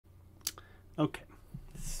Okay,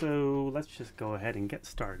 so let's just go ahead and get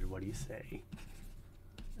started. What do you say?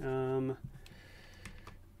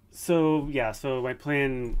 So my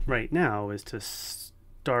plan right now is to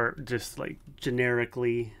start just like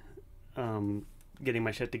generically getting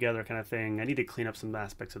my shit together kind of thing. I need to clean up some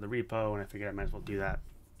aspects of the repo, and I figured I might as well do that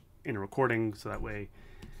in a recording, so that way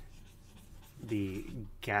the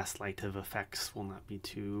gaslightive effects will not be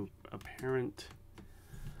too apparent.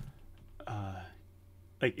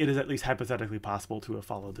 Like, it is at least hypothetically possible to have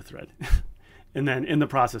followed the thread. And then in the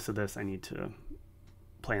process of this, I need to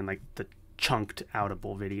plan like the chunked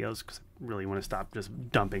outable videos, because I really want to stop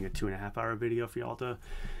just dumping a 2.5 hour video for y'all to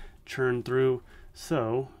churn through.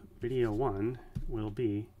 So video 1 will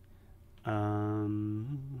be video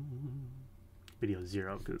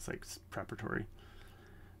 0, because it's like preparatory,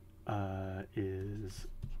 is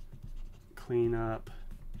cleanup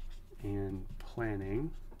and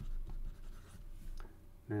planning.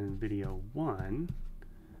 Then video 1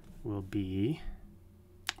 will be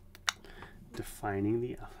defining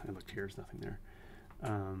the, I looked here, there's nothing there.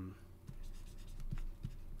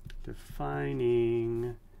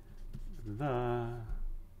 Defining the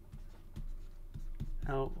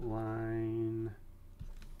outline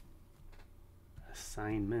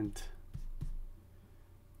assignment.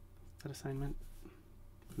 Is that assignment?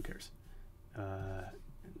 Who cares? And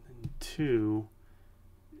then 2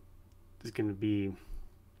 is going to be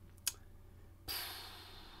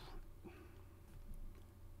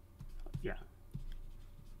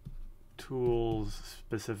tools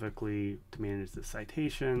specifically to manage the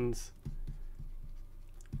citations,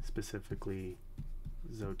 specifically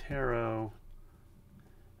Zotero,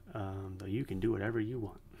 though you can do whatever you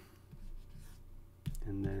want.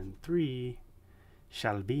 And then 3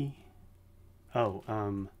 shall be,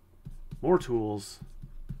 more tools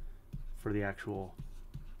for the actual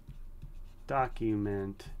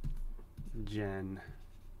document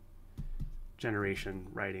generation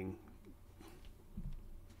writing,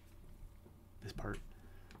 this part,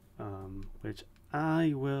 which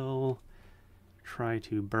I will try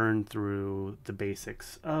to burn through the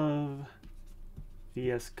basics of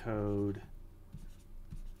VS Code,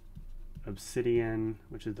 Obsidian,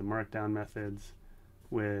 which is the markdown methods,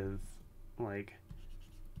 with like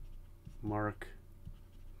mark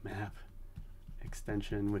map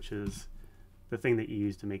extension, which is the thing that you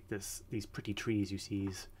use to make these pretty trees you see.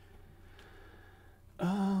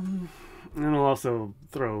 And I'll also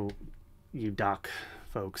throw you doc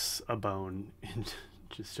folks a bone and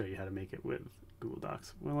just show you how to make it with Google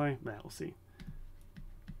Docs. Will I? We'll see.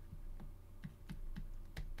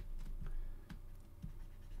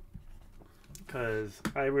 Because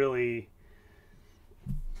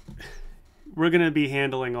we're going to be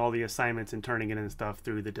handling all the assignments and turning it and stuff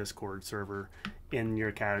through the Discord server in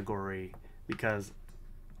your category, because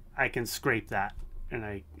I can scrape that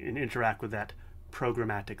and interact with that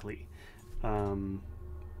programmatically.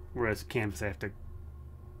 Whereas Canvas, I have to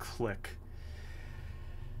click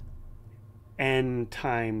n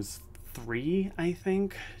times 3, I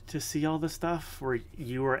think, to see all the stuff. Where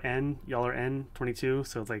y'all are n 22,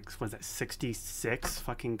 so it's like, what's that, 66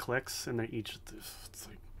 fucking clicks, and they're each. It's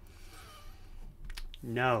like,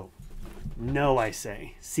 no, I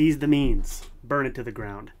say, seize the means, burn it to the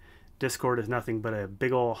ground. Discord is nothing but a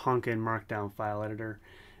big ol' honkin' markdown file editor,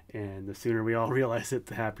 and the sooner we all realize it,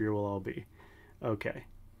 the happier we'll all be. Okay.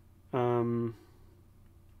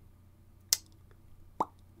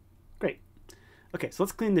 Great. Okay, so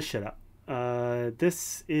let's clean this shit up.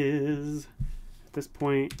 This is, at this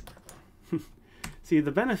point, see,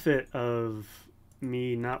 the benefit of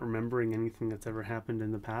me not remembering anything that's ever happened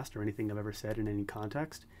in the past or anything I've ever said in any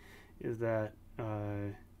context is that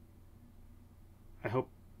I hope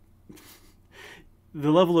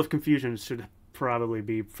the level of confusion should probably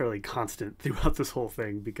be fairly constant throughout this whole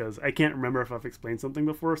thing, because I can't remember if I've explained something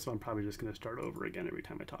before, so I'm probably just going to start over again every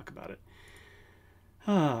time I talk about it.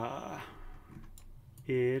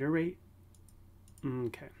 Iterate.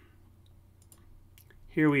 Okay.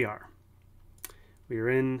 Here we are. We are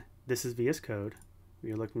in, this is VS Code.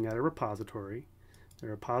 We are looking at a repository. The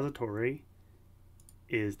repository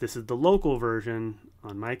this is the local version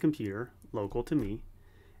on my computer, local to me.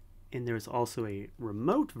 And there's also a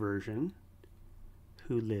remote version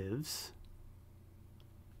who lives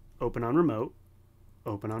open on remote,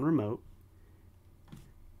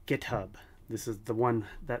 GitHub. This is the one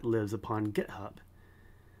that lives upon GitHub.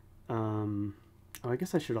 I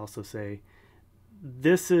guess I should also say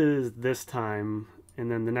this is this time,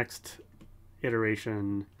 and then the next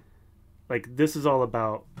iteration, like, this is all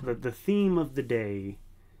about the theme of the day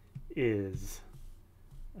is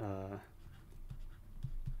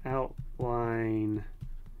outline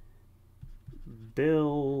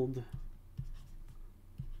build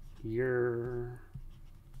your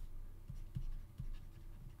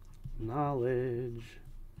knowledge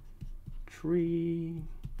tree.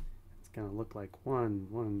 It's gonna look like 1,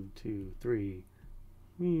 1, 2, 3.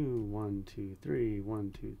 1, 2, 3,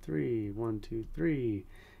 1, 2, 3, 1, 2, 3. And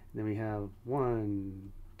then we have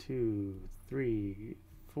 1, 2, 3,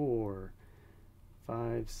 4,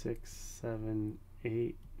 5, 6, 7,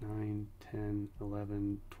 8, 9, 10,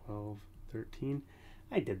 11, 12, 13.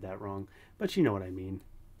 I did that wrong, but you know what I mean.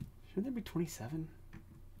 Shouldn't there be 27?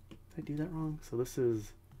 Did I do that wrong? So this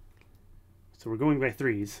is, so we're going by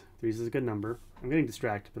threes. Threes is a good number. I'm getting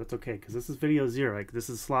distracted, but it's okay because this is video 0. Like, this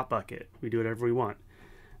is slot bucket. We do whatever we want.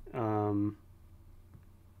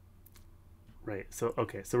 Right. So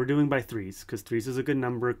okay. So we're doing by threes because threes is a good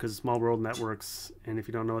number because small world networks. And if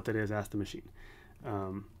you don't know what that is, ask the machine.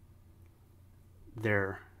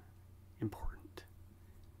 They're important.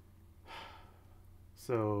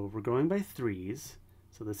 So we're going by threes.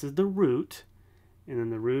 So this is the root, and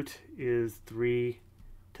then the root is 3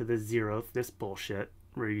 to the 0th. This bullshit,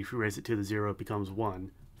 where if you raise it to the 0, it becomes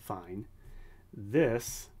 1. Fine.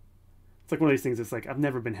 This, it's like one of these things. It's like I've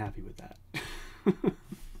never been happy with that.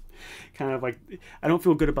 Kind of like I don't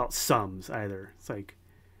feel good about sums either. It's like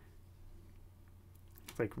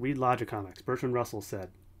read Logicomics. Bertrand Russell said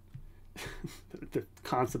the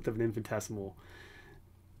concept of an infinitesimal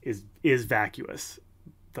is vacuous.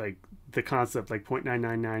 Like the concept like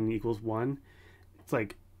 0.999 equals 1. It's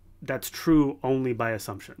like that's true only by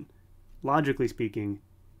assumption. Logically speaking,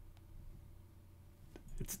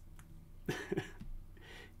 it's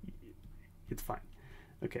it's fine.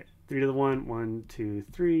 Okay, 3 to the 1, 1, 2,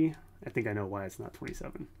 3. I think I know why it's not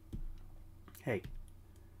 27. Hey.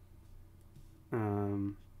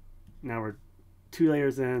 Now we're 2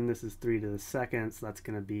 layers in. This is 3 to the 2nd, so that's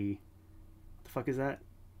going to be, what the fuck is that?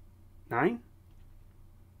 9?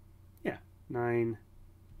 Yeah, 9,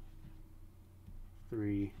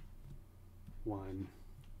 3, 1.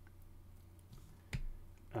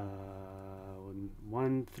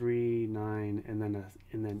 1, 3, 9, and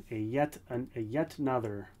then a yet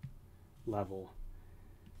another level.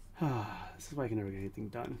 This is why I can never get anything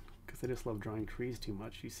done, because I just love drawing trees too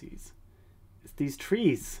much. You see, it's these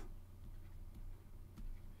trees.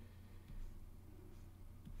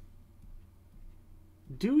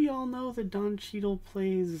 Do y'all know that Don Cheadle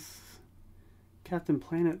plays Captain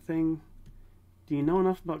Planet thing? Do you know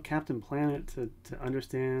enough about Captain Planet to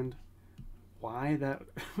understand why that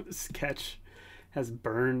sketch has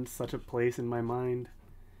burned such a place in my mind?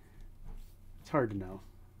 It's hard to know.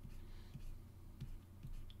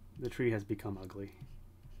 The tree has become ugly.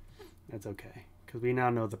 That's okay, because we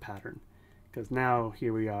now know the pattern. Because now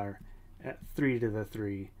here we are at 3 to the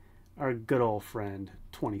 3, our good old friend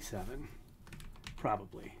 27.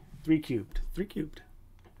 Probably 3 cubed. 3 cubed.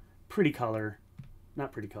 Pretty color,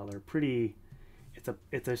 not pretty color. Pretty.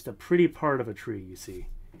 It's just a pretty part of a tree. You see.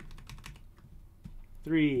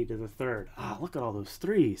 3 to the 3rd. Ah, look at all those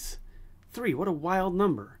 3s. 3. What a wild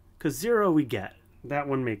number. Because 0 we get. That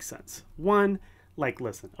one makes sense. 1. Like,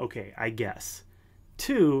 listen, okay, I guess.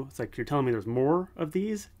 2, it's like you're telling me there's more of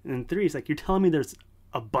these. And then 3, it's like you're telling me there's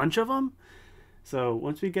a bunch of them. So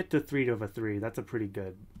once we get to 3 to the 3, that's a pretty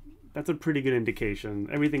good indication.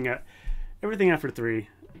 Everything after 3,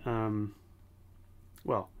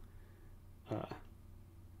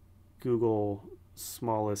 Google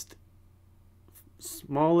smallest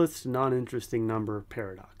non-interesting number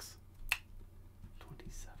paradox.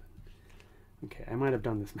 27. Okay, I might have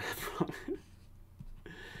done this math wrong.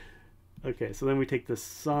 Okay, so then we take the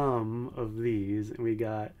sum of these, and we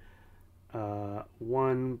got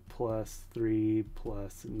 1 plus 3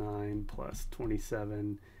 plus 9 plus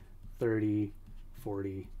 27, 30,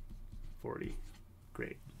 40, 40.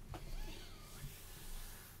 Great.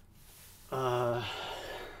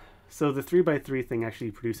 So the 3 by 3 thing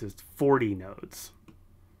actually produces 40 nodes,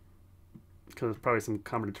 because it's probably some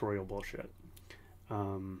combinatorial bullshit.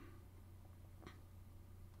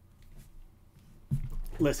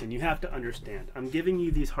 Listen, you have to understand. I'm giving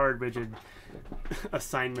you these hard, rigid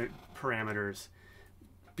assignment parameters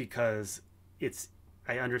because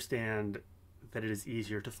I understand that it is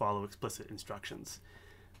easier to follow explicit instructions.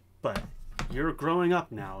 But you're growing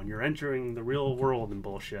up now and you're entering the real world and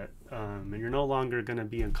bullshit, and you're no longer going to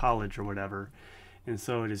be in college or whatever. And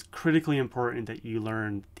so it is critically important that you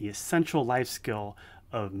learn the essential life skill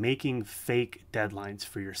of making fake deadlines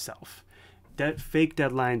for yourself. Fake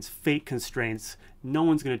deadlines, fake constraints. No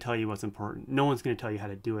one's going to tell you what's important. No one's going to tell you how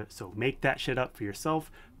to do it. So make that shit up for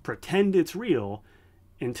yourself. Pretend it's real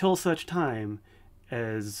until such time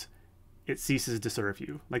as it ceases to serve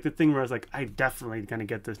you. Like the thing where I was like, I definitely gonna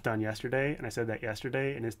get this done yesterday, and I said that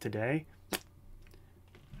yesterday, and it's today.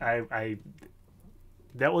 I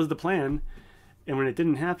that was the plan, and when it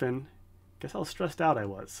didn't happen, guess how stressed out I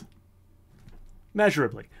was.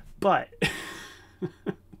 Measurably, but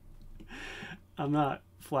I'm not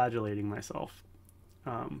flagellating myself.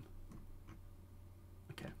 Okay.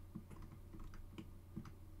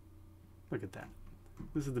 Look at that.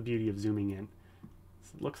 This is the beauty of zooming in.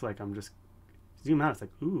 It looks like I'm just zoom out. It's like,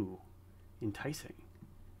 ooh, enticing.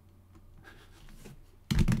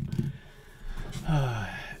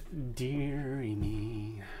 Dearie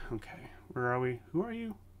me. Okay, where are we? Who are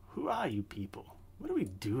you? Who are you people? What are we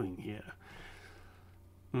doing here?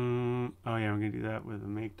 Oh yeah, we're gonna do that with the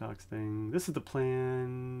make docs thing. This is the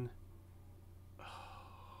plan.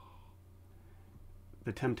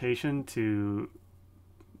 The temptation to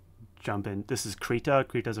jump in. This is Krita.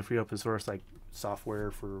 Krita is a free open source like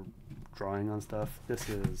software for drawing on stuff. This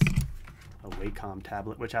is a Wacom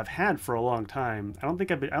tablet, which I've had for a long time. I don't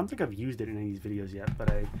think I've used it in any of these videos yet,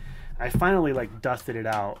 but I finally like dusted it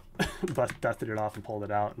out, dusted it off and pulled it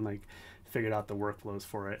out and like figured out the workflows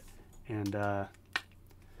for it. And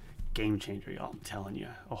game changer, y'all, I'm telling you.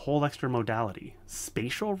 A whole extra modality.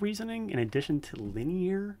 Spatial reasoning in addition to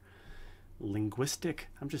linear, linguistic.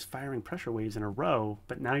 I'm just firing pressure waves in a row,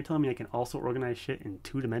 but now you're telling me I can also organize shit in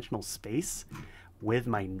two-dimensional space with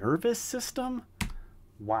my nervous system?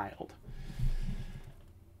 Wild.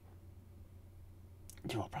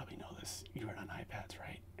 You all probably know this. You are on iPads,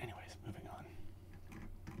 right? Anyways, moving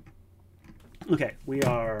on. Okay, we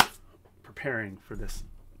are preparing for this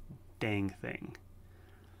dang thing.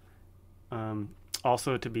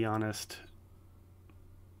 Also, to be honest,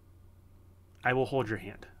 I will hold your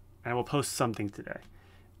hand. I will post something today.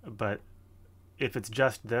 But if it's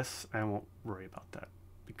just this, I won't worry about that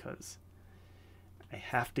because I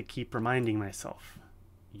have to keep reminding myself,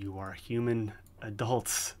 you are human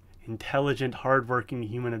adults. Intelligent, hardworking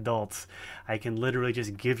human adults. I can literally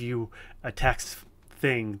just give you a text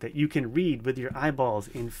thing that you can read with your eyeballs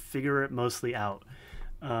and figure it mostly out.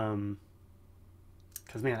 Because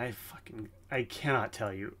man, I cannot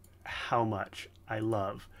tell you how much I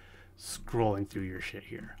love scrolling through your shit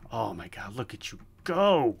here. Oh my god, look at you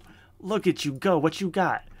go! Look at you go! What you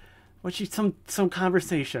got? What you some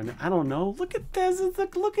conversation? I don't know. Look at this. It's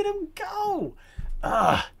like, look at him go!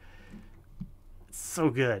 So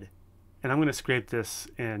good. And I'm going to scrape this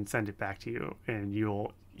and send it back to you, and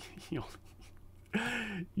you'll see.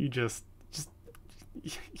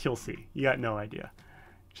 You got no idea.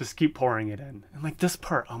 Just keep pouring it in. And like this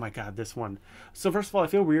part, oh my god, this one. So first of all, I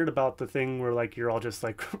feel weird about the thing where like you're all just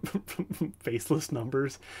like faceless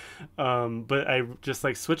numbers. But I just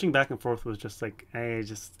like switching back and forth was just like, I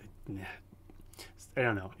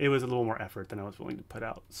don't know. It was a little more effort than I was willing to put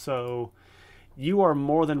out. So you are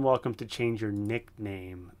more than welcome to change your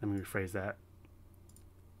nickname. Let me rephrase that.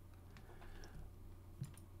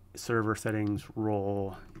 Server settings,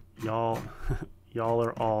 role. Y'all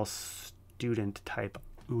are all student type.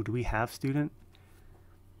 Ooh, do we have student?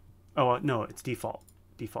 Oh, no, it's default.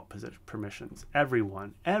 Default position permissions.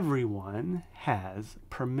 Everyone has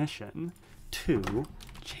permission to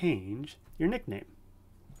change your nickname.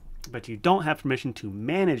 But you don't have permission to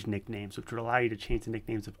manage nicknames, which would allow you to change the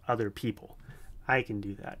nicknames of other people. I can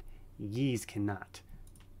do that. Yees cannot.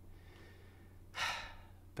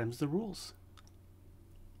 Them's the rules.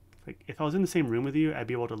 Like, if I was in the same room with you, I'd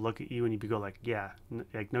be able to look at you and you'd go like, yeah,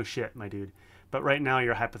 like, no shit, my dude. But right now,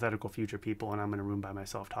 you're hypothetical future people, and I'm in a room by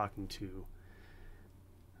myself talking to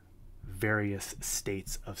various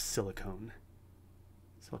states of silicone.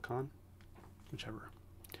 Silicon? Whichever.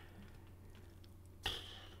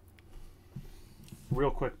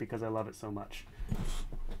 Real quick, because I love it so much.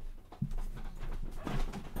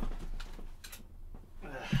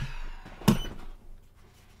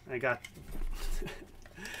 I got...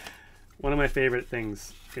 One of my favorite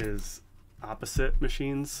things is opposite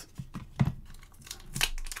machines.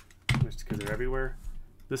 Just because they're everywhere.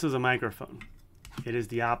 This is a microphone. It is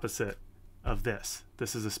the opposite of this.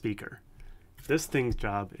 This is a speaker. This thing's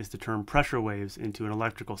job is to turn pressure waves into an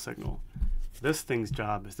electrical signal. This thing's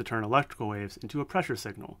job is to turn electrical waves into a pressure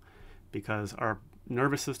signal, because our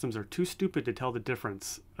nervous systems are too stupid to tell the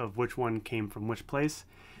difference of which one came from which place.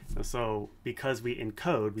 And so because we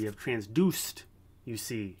encode, we have transduced, you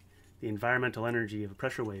see, the environmental energy of a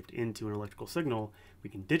pressure wave into an electrical signal. We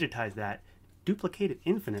can digitize that, duplicate it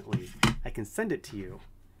infinitely. I can send it to you,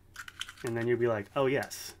 and then you'll be like, oh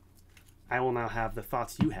yes, I will now have the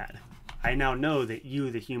thoughts you had. I now know that you,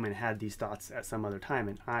 the human, had these thoughts at some other time,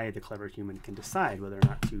 and I, the clever human, can decide whether or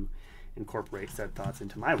not to incorporate said thoughts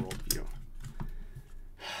into my worldview.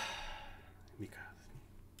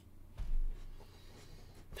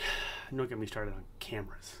 don't get me started on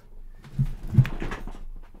cameras.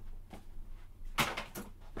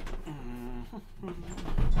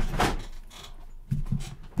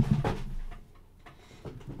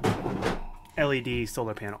 LED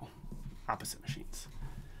solar panel, opposite machines.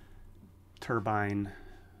 Turbine,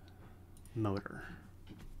 motor.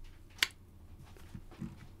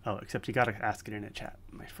 Oh, except you gotta ask it in a chat,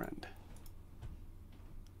 my friend.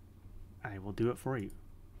 I will do it for you.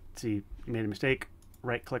 See, you made a mistake.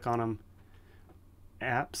 Right click on them.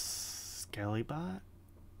 Apps, Scalybot,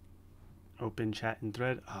 open chat and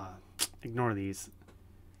thread. Ignore these.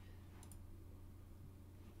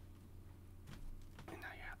 And now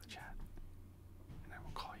you have the chat. And I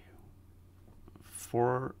will call you.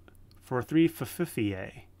 443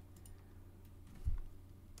 Fafifie.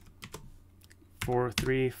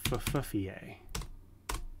 43 Fafifie.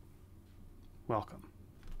 Welcome.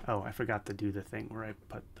 Oh, I forgot to do the thing where I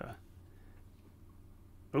put the...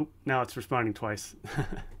 Oh, now it's responding twice.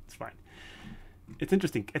 It's fine. It's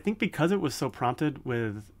interesting. I think because it was so prompted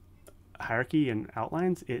with hierarchy and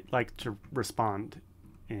outlines, it liked to respond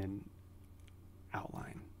in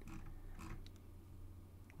outline.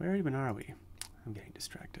 Where even are we? I'm getting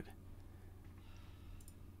distracted.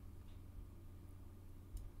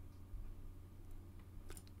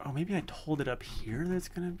 Oh, maybe I told it up here that it's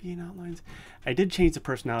going to be in outlines. I did change the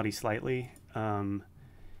personality slightly.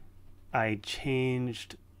 I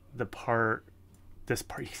changed the part, this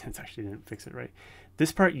part, since I actually didn't fix it right.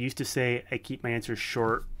 This part used to say I keep my answers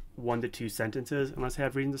short, 1 to 2 sentences, unless I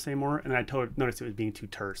have reason to say more. And I noticed it was being too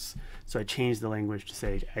terse. So I changed the language to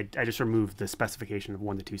say, I just removed the specification of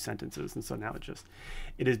 1 to 2 sentences. And so now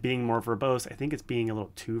it is being more verbose. I think it's being a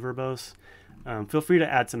little too verbose. Feel free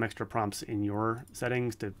to add some extra prompts in your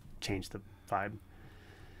settings to change the vibe.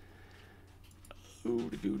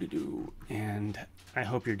 And I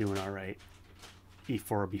hope you're doing all right.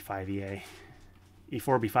 E4, B5, EA.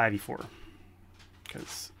 E4, B5, E4.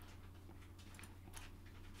 Because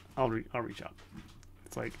I'll reach out.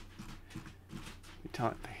 It's like, you tell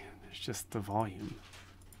it, it's just the volume.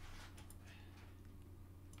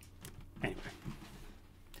 Anyway.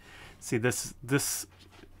 See, this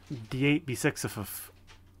D8, B6 if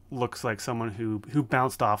looks like someone who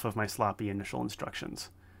bounced off of my sloppy initial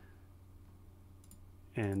instructions.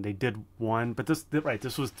 And they did 1, but this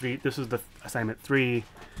was 3. This was the assignment 3,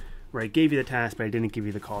 where I gave you the task, but I didn't give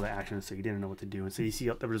you the call to action, so you didn't know what to do. And so you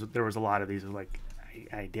see, there was a lot of these. Like,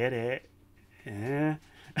 I did it. It's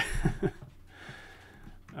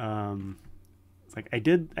like I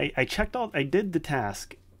did the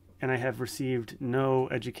task, and I have received no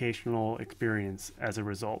educational experience as a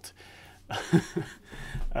result.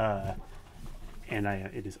 And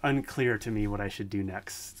it is unclear to me what I should do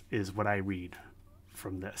next, is what I read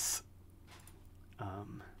from this.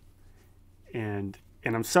 And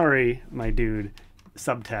I'm sorry, my dude,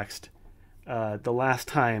 subtext. The last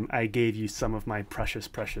time I gave you some of my precious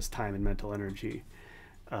time and mental energy,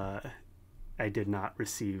 I did not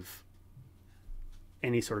receive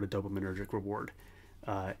any sort of dopaminergic reward.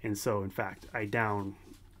 And so, in fact, I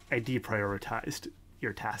deprioritized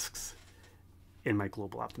your tasks in my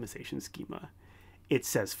global optimization schema. It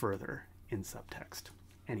says further in subtext.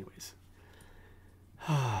 Anyways.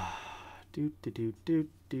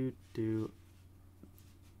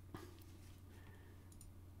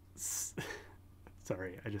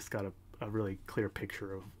 Sorry, I just got a really clear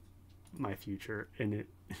picture of my future, and it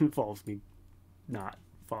involves me not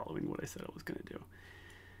following what I said I was going to do.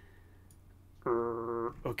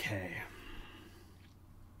 Okay.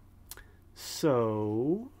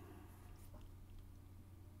 So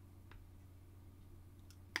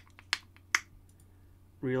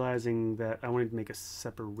realizing that I wanted to make a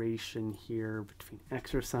separation here between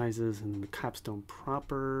exercises and the capstone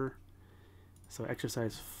proper. So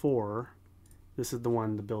exercise 4, this is the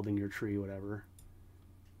one, the building your tree, whatever.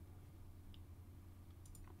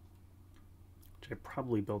 Which I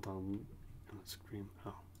probably built on the screen.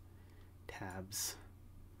 Oh, tabs.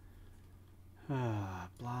 Blah,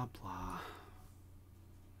 blah.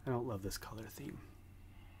 I don't love this color theme.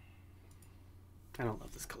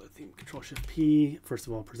 Control Shift P. First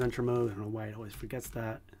of all, presenter mode. I don't know why it always forgets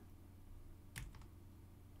that.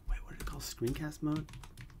 Wait, what did it call? Screencast mode?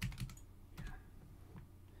 Yeah.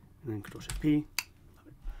 And then Control Shift P.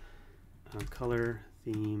 Love it. Color,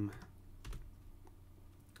 theme.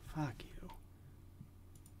 Fuck you.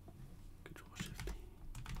 Control Shift P.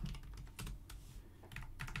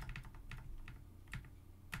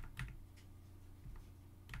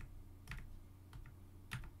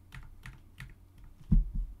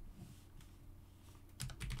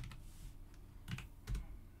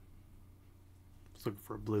 Looking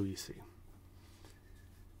for a blue, you see.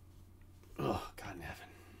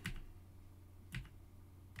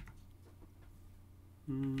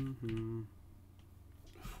 Mm-hmm.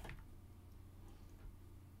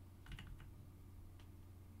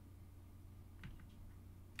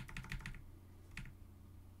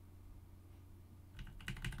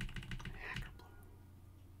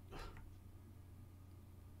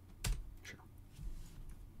 Sure.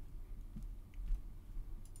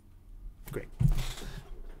 Great.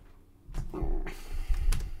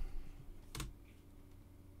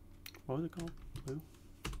 What was it called? Blue?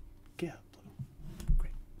 Yeah, blue.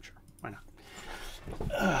 Great. Sure. Why not?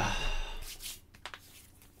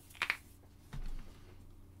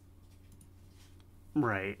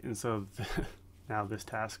 Right. And so now this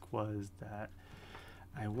task was that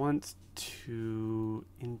I want to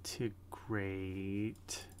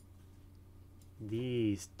integrate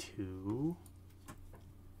these two,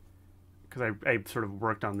 because I sort of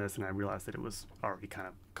worked on this and I realized that it was already kind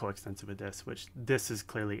of coextensive with this, which this is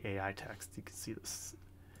clearly AI text. You can see this.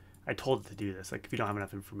 I told it to do this, like if you don't have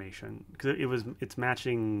enough information, because it's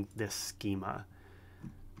matching this schema,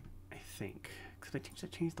 I think. Because if I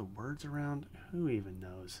change the words around, who even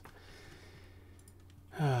knows?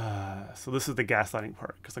 So this is the gaslighting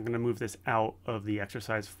part, because I'm going to move this out of the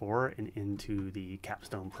exercise 4 and into the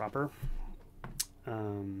capstone proper.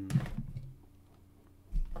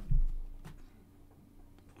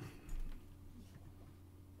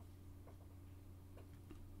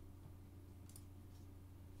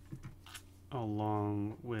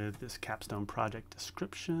 Along with this capstone project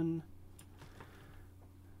description.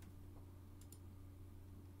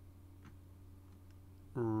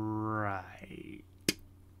 Right.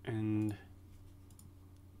 And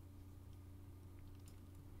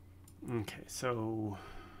okay, so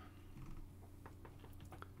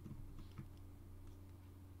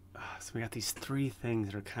we got these three things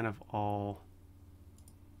that are kind of all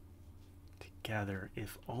together.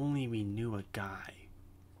 If only we knew a guy.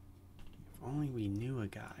 If only we knew a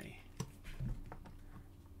guy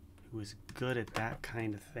who was good at that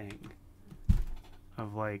kind of thing,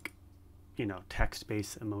 of like, you know,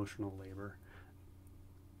 text-based emotional labor.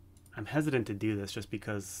 I'm hesitant to do this just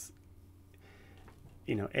because,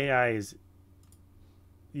 you know,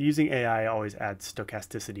 using AI always adds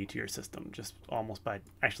stochasticity to your system, just almost by,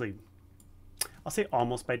 actually, I'll say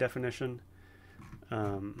almost by definition,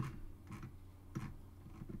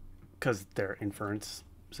 because they're inference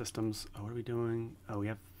systems. Oh, what are we doing? Oh, we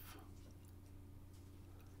have,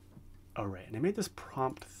 oh, right. And I made this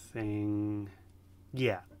prompt thing.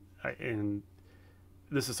 Yeah. And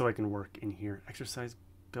this is so I can work in here. Exercise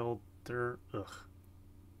builder. Ugh.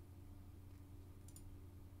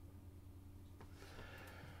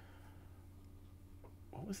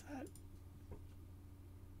 What was that?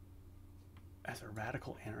 As a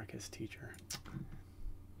radical anarchist teacher.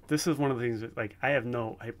 This is one of the things that, like, I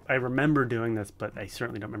remember doing this, but I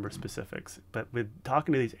certainly don't remember specifics. But with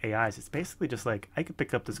talking to these AIs, it's basically just like I could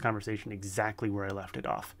pick up this conversation exactly where I left it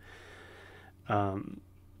off.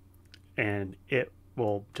 And it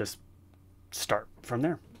will just start from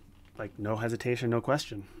there. Like, no hesitation, no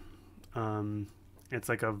question. It's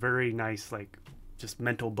like a very nice, like, just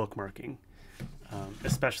mental bookmarking,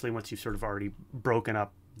 especially once you've sort of already broken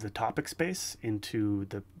up the topic space into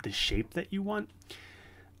the shape that you want.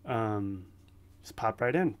 Just pop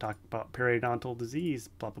right in, talk about periodontal disease,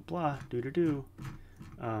 blah, blah, blah, do.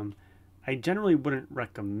 I generally wouldn't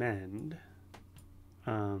recommend,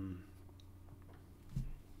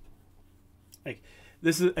 like,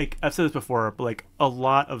 this is, like, I've said this before, but like a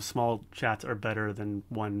lot of small chats are better than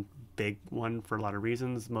one big one for a lot of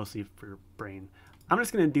reasons, mostly for your brain. I'm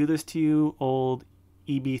just going to do this to you, old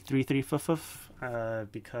EB33FF,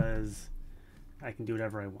 because I can do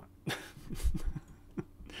whatever I want.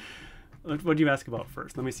 What do you ask about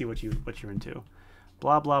first? Let me see what you're into.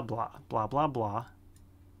 Blah, blah, blah, blah, blah, blah.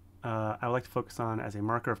 I would like to focus on as a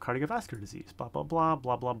marker of cardiovascular disease. Blah, blah, blah,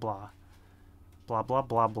 blah, blah, blah. Blah, blah,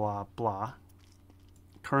 blah, blah, blah.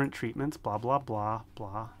 Current treatments, blah, blah, blah,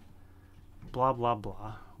 blah. Blah, blah,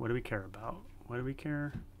 blah. What do we care about? What do we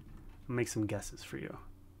care? I'll make some guesses for you.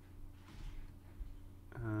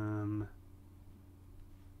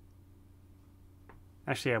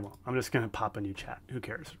 Actually, I won't. I'm just going to pop a new chat. Who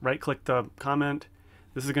cares? Right-click the comment.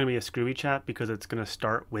 This is going to be a screwy chat because it's going to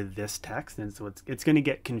start with this text. And so it's going to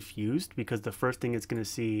get confused because the first thing it's going to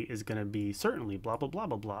see is going to be certainly blah, blah, blah,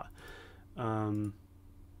 blah, blah.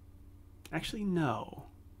 Actually, no.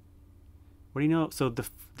 What do you know? So the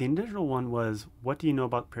initial one was, what do you know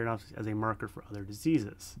about periodontitis as a marker for other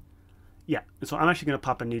diseases? Yeah. So I'm actually going to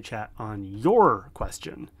pop a new chat on your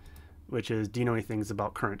question, which is, do you know any things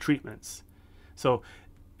about current treatments? So,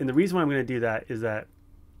 and the reason why I'm going to do that is that,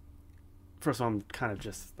 first of all, I'm kind of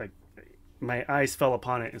just like, my eyes fell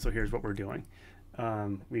upon it, and so here's what we're doing.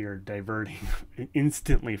 We are diverting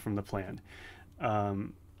instantly from the plan.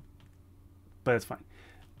 But it's fine.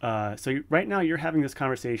 So right now you're having this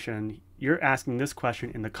conversation. You're asking this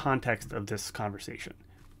question in the context of this conversation,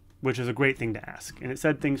 which is a great thing to ask. And it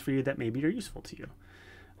said things for you that maybe are useful to you.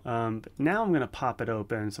 But now I'm going to pop it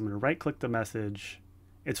open. So I'm going to right click the message.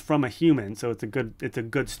 It's from a human, so it's a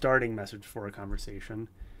good starting message for a conversation.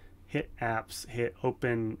 Hit apps, hit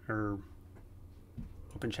open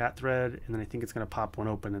chat thread, and then I think it's going to pop one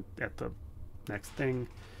open at the next thing.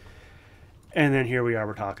 And then here we are,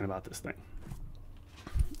 we're talking about this thing.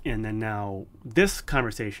 And then now this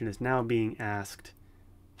conversation is now being asked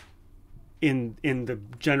in the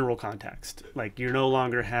general context. Like, you no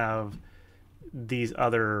longer have these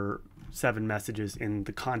other 7 messages in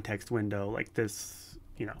the context window like this.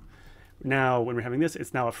 Now when we're having this,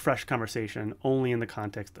 it's now a fresh conversation only in the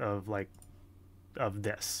context of of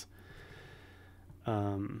this.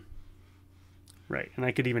 Right.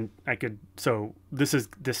 And so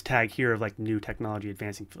this tag here of new technology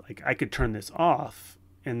advancing, I could turn this off,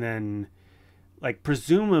 and then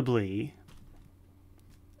presumably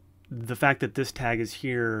the fact that this tag is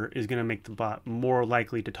here is going to make the bot more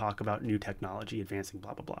likely to talk about new technology advancing,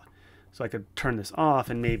 blah, blah, blah. So I could turn this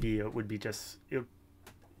off, and maybe it would be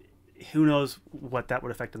who knows what that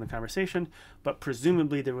would affect in the conversation, but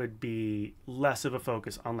presumably there would be less of a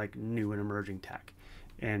focus on new and emerging tech,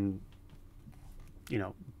 and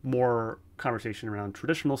more conversation around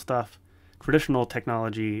traditional stuff, traditional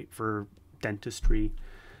technology for dentistry,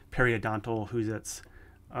 periodontal who's-its,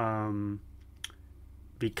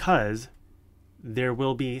 because there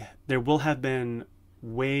will have been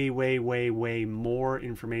way more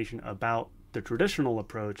information about the traditional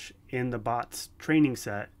approach in the bot's training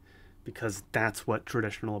set, because that's what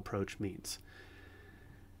traditional approach means.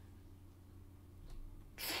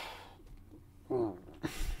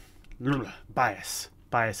 Bias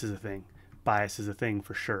is a thing. Bias is a thing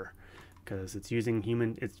for sure, because it's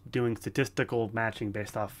doing statistical matching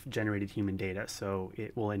based off generated human data, so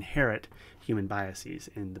it will inherit human biases,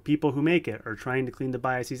 and the people who make it are trying to clean the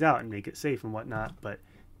biases out and make it safe and whatnot. But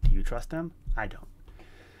do you trust them? I don't.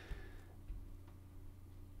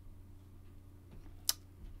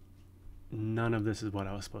 None of this is what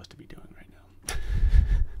I was supposed to be doing right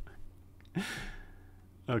now.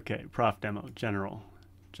 Okay, prof demo, general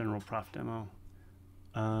prof demo.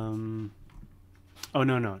 Oh,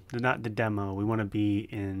 no, not the demo. We want to be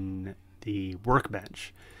in the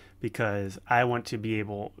workbench, because I want to be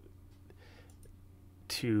able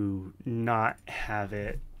to not have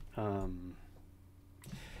it. I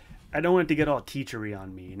don't want it to get all teachery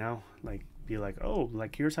on me, be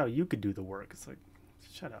here's how you could do the work. It's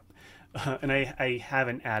shut up. And I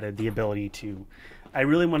haven't added the ability to. I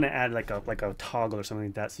really want to add a toggle or something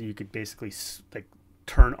like that, so you could basically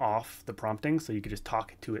turn off the prompting, so you could just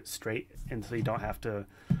talk to it straight, and so you don't have to.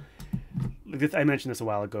 I mentioned this a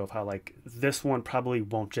while ago of how this one probably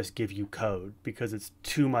won't just give you code, because it's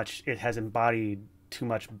too much. It has embodied too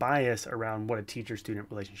much bias around what a teacher-student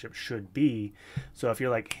relationship should be. So if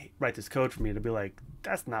you're hey, write this code for me, it'll be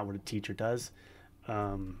that's not what a teacher does.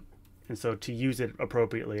 And so to use it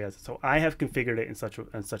appropriately, so I have configured it in such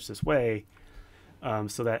this way,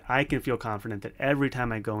 so that I can feel confident that every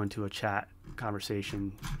time I go into a chat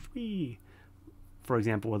conversation, for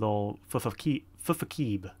example, with old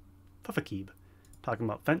Fufakib, talking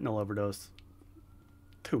about fentanyl overdose,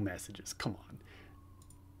 2 messages. Come on.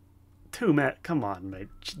 Come on, mate.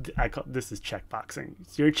 This is checkboxing.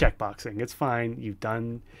 You're checkboxing. It's fine. You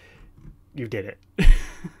did it.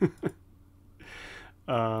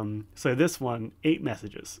 So this one, 8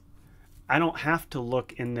 messages. I don't have to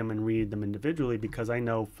look in them and read them individually, because I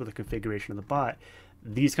know for the configuration of the bot,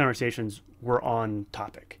 these conversations were on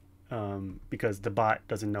topic, because the bot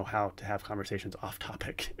doesn't know how to have conversations off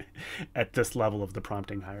topic at this level of the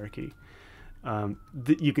prompting hierarchy.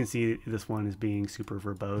 You can see this one is being super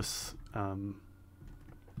verbose,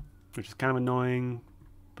 which is kind of annoying,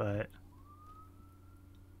 but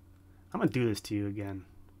I'm going to do this to you again.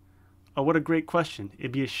 Oh, what a great question.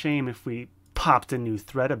 It'd be a shame if we popped a new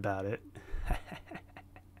thread about it.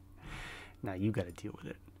 Now you got to deal with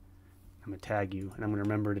it. I'm going to tag you, and I'm going to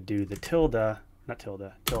remember to do the tilde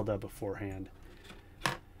beforehand,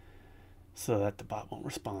 so that the bot won't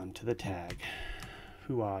respond to the tag.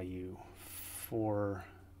 Who are you?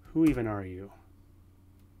 Who even are you?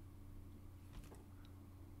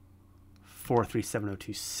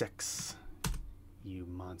 437026. You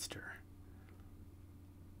monster.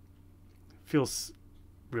 Feels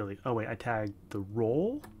really. Oh wait, I tagged the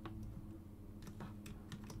role.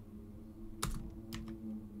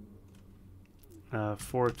 Uh,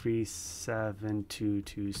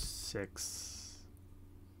 437226.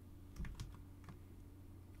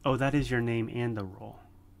 Oh, that is your name and the role.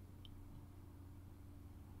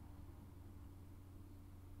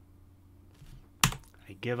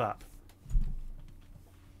 I give up.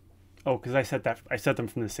 Oh, because I set them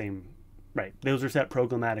from the same, right. Those are set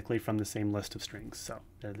programmatically from the same list of strings, so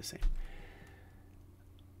they're the same.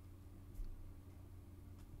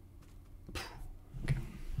 Okay.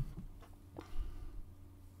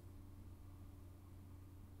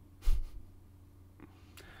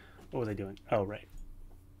 What was I doing? Oh, right.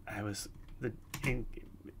 I was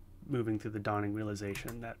moving through the dawning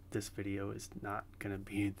realization that this video is not going to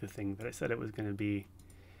be the thing that I said it was going to be.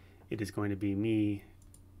 It is going to be me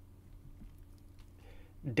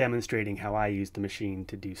demonstrating how I use the machine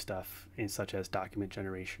to do stuff, such as document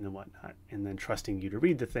generation and whatnot, and then trusting you to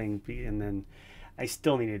read the thing, and then I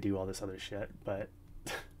still need to do all this other shit, but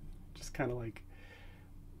just kind of like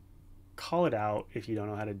call it out if you don't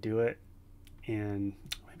know how to do it, and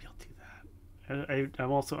maybe I'll do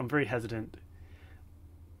that. I'm very hesitant,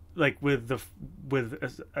 like with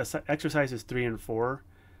exercises 3 and 4.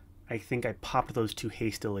 I think I popped those too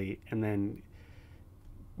hastily and then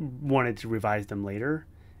wanted to revise them later,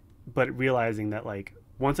 but realizing that like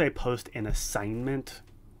once I post an assignment,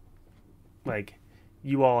 like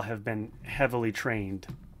you all have been heavily trained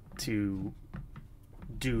to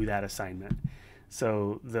do that assignment,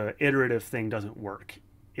 so the iterative thing doesn't work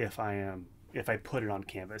if I put it on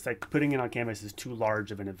Canvas. Like putting it on Canvas is too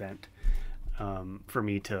large of an event for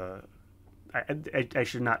me to. I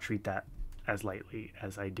should not treat that as lightly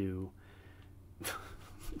as I do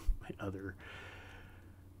my other.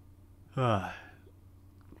 We're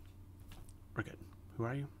good. Who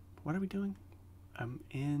are you? What are we doing? I'm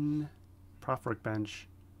in Prof Workbench.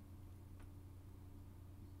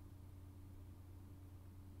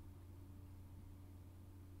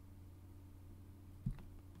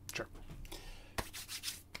 Sure.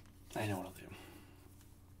 I know what I'll do.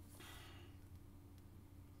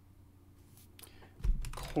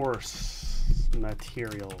 Course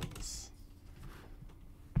materials.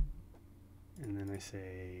 And then I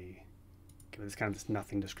say, give this kind of this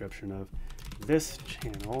nothing description of this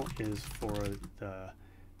channel is for the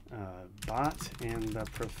bot and the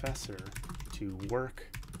professor to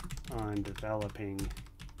work on developing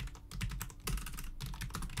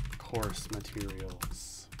course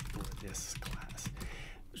materials for this class.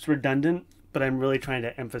 It's redundant, but I'm really trying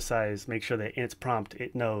to emphasize, make sure that in its prompt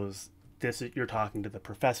it knows this is, you're talking to the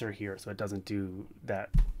professor here, so it doesn't do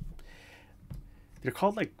that. They're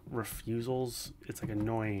called like refusals. It's like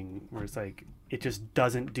annoying, where it's like it just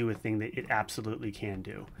doesn't do a thing that it absolutely can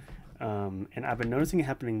do. And I've been noticing it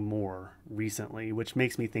happening more recently, which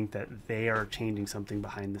makes me think that they are changing something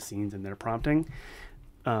behind the scenes in their prompting.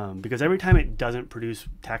 Because every time it doesn't produce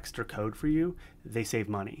text or code for you, they save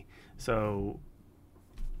money. So,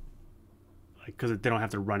 like, because they don't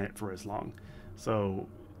have to run it for as long. So,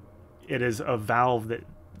 it is a valve that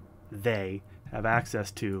they have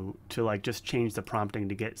access to like just change the prompting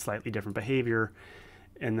to get slightly different behavior,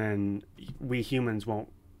 and then we humans won't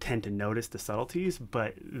tend to notice the subtleties,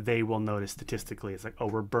 but they will notice statistically. It's like, oh,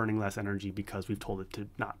 we're burning less energy because we've told it to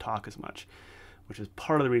not talk as much, which is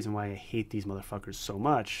part of the reason why I hate these motherfuckers so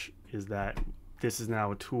much, is that this is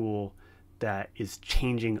now a tool that is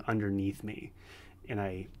changing underneath me, and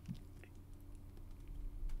I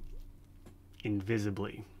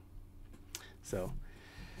invisibly. So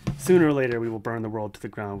sooner or later we will burn the world to the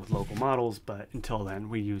ground with local models, but until then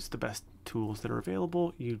we use the best tools that are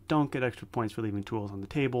available. You don't get extra points for leaving tools on the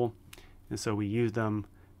table, and so we use them.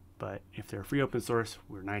 But if they're free open source,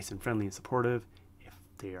 we're nice and friendly and supportive. If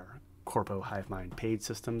they are Corpo HiveMind paid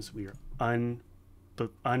systems, we are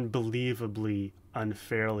unbelievably,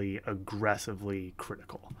 unfairly, aggressively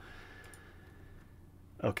critical.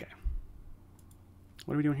 Okay.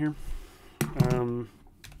 What are we doing here?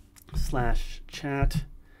 /chat.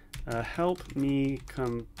 Help me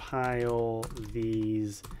compile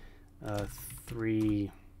these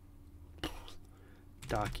 3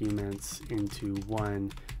 documents into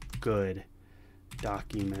one good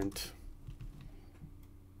document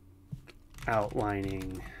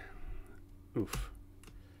outlining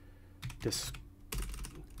this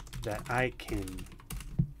that I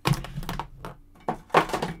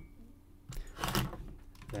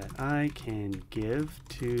can give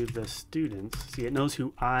to the students. See, it knows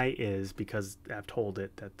who I is because I've told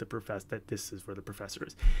it that that this is where the professor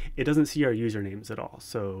is. It doesn't see our usernames at all,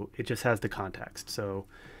 so it just has the context. So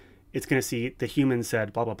it's going to see the human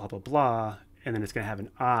said blah blah blah blah blah, and then it's going to have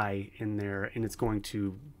an I in there, and it's going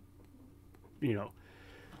to, you know,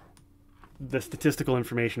 the statistical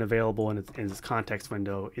information available in its context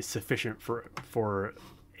window is sufficient for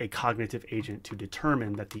a cognitive agent to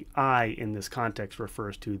determine that the I in this context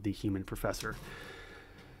refers to the human professor,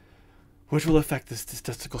 which will affect the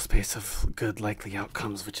statistical space of good likely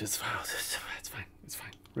outcomes, which is, oh, it's fine. It's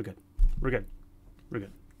fine. We're good. We're good. We're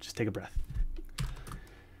good. Just take a breath.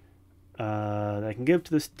 That I can give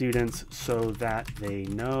to the students so that they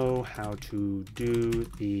know how to do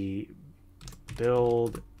the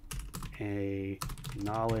build a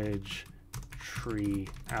knowledge tree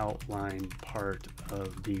outline part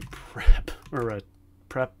of the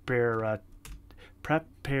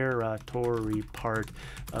preparatory part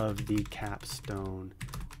of the capstone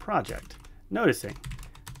project. Noticing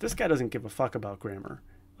this guy doesn't give a fuck about grammar.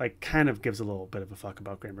 Like, kind of gives a little bit of a fuck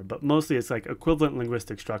about grammar, but mostly it's like equivalent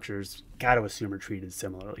linguistic structures, gotta assume are treated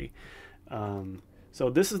similarly. So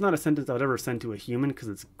this is not a sentence I would ever send to a human because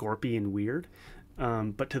it's gorpy and weird,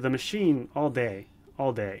 but to the machine all day.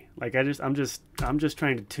 Like I'm just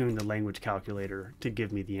trying to tune the language calculator to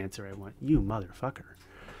give me the answer I want. You motherfucker.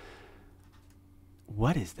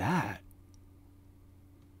 What is that?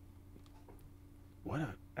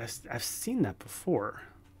 I've seen that before.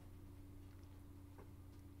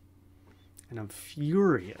 And I'm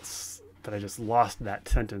furious that I just lost that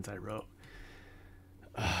sentence I wrote.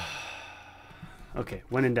 Okay,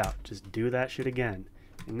 when in doubt, just do that shit again.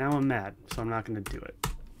 And now I'm mad, so I'm not going to do it.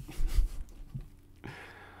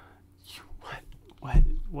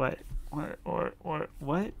 What?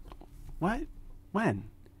 When?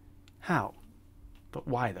 How? But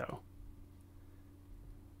why, though?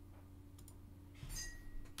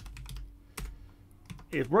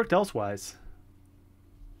 It worked elsewise.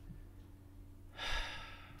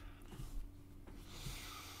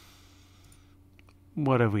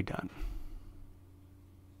 What have we done?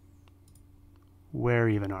 Where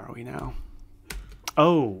even are we now?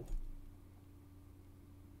 Oh!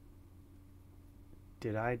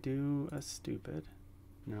 Did I do a stupid?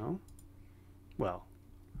 No? Well.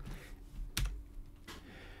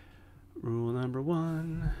 Rule number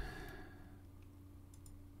 1.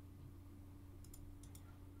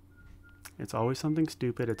 It's always something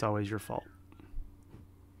stupid. It's always your fault.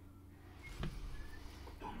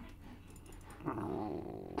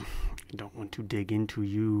 I don't want to dig into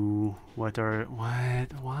you. What?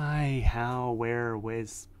 Why? How? Where?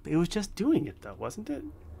 Was? It was just doing it, though, wasn't it?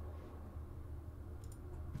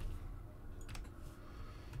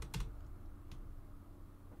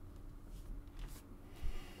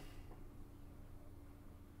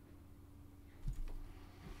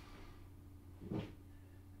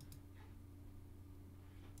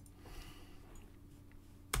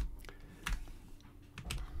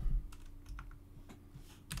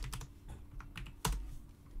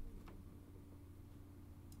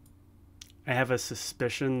 I have a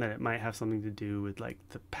suspicion that it might have something to do with like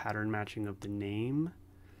the pattern matching of the name,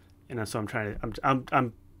 and so I'm trying to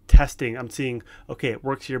I'm testing. I'm seeing, okay, it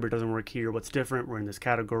works here but it doesn't work here. What's different? We're in this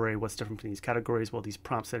category. What's different between these categories? Well, these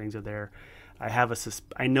prompt settings are there. I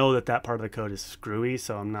know that part of the code is screwy,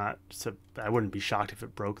 so I wouldn't be shocked if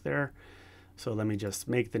it broke there. So let me just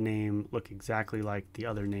make the name look exactly like the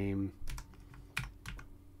other name.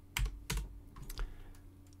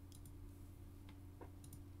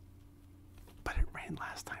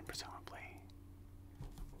 Last time, presumably.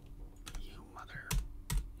 You mother.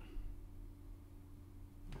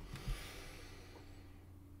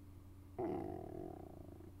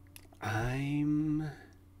 I'm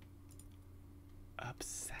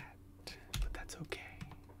upset, but that's okay.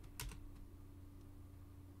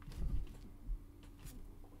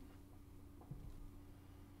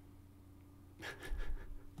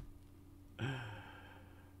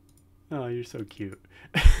 Oh, you're so cute.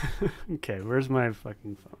 Okay, where's my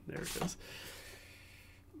fucking phone? There it is.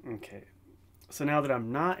 Okay, so now that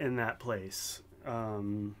I'm not in that place,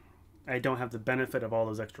 I don't have the benefit of all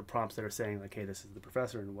those extra prompts that are saying like, hey, this is the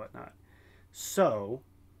professor and whatnot. So,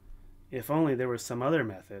 if only there was some other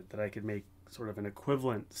method that I could make sort of an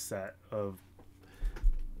equivalent set of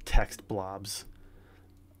text blobs.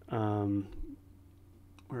 Where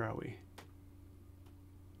are we?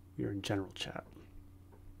 We are in general chat.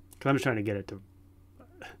 Because I'm just trying to get it to...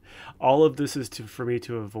 All of this is for me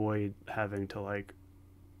to avoid having to like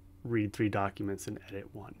read 3 documents and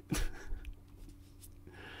edit 1.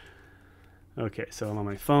 Okay, so I'm on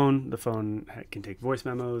my phone. The phone can take voice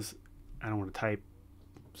memos. I don't want to type,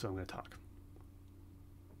 so I'm going to talk.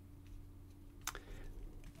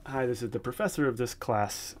 Hi, this is the professor of this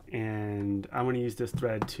class, and I'm going to use this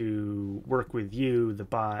thread to work with you, the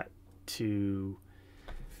bot, to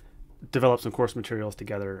develop some course materials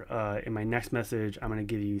together. In my next message, I'm going to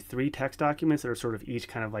give you 3 text documents that are sort of each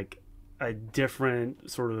kind of like a different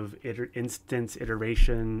sort of instance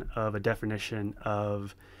iteration of a definition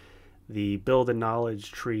of the build a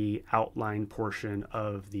knowledge tree outline portion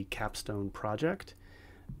of the Capstone project.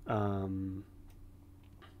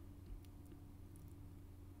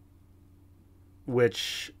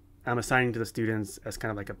 Which I'm assigning to the students as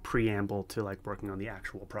kind of like a preamble to like working on the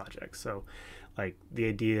actual project. So like the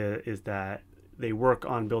idea is that they work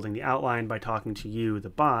on building the outline by talking to you, the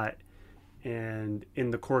bot, and in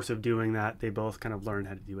the course of doing that, they both kind of learn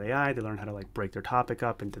how to do AI. They learn how to like break their topic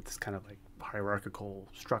up into this kind of like hierarchical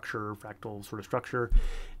structure, fractal sort of structure,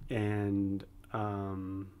 and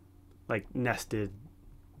like nested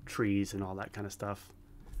trees and all that kind of stuff.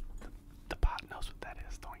 The bot knows what that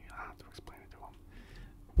is, don't you? I don't have to explain it to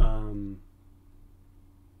them.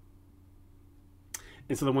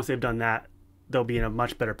 And so then once they've done that, they'll be in a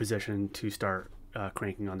much better position to start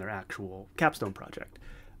cranking on their actual Capstone project.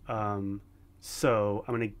 So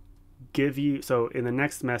I'm going to give you, so in the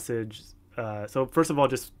next message, so first of all,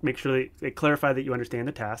 just make sure they clarify that you understand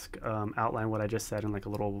the task, outline what I just said in like a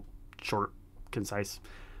little short, concise,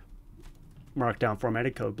 markdown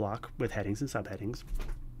formatted code block with headings and subheadings,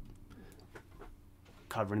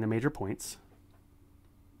 covering the major points.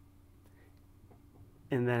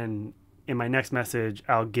 And then in my next message,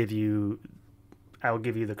 I'll give you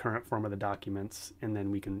the current form of the documents, and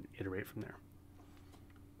then we can iterate from there.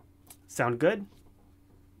 Sound good?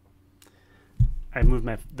 I moved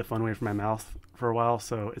the phone away from my mouth for a while,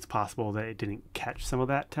 so it's possible that it didn't catch some of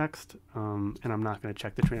that text, and I'm not going to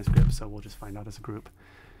check the transcript, so we'll just find out as a group.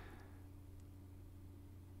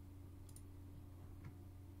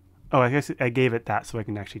 Oh, I guess I gave it that so I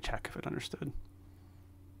can actually check if it understood.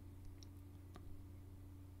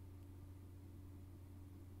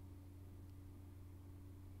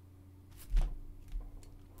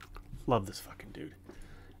 Love this fucking dude.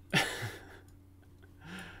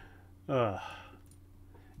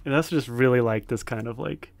 And that's just really like this kind of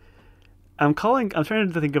like, I'm trying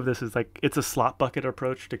to think of this as like, it's a slot bucket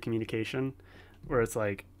approach to communication, where it's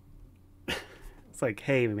like, it's like,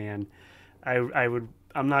 hey man,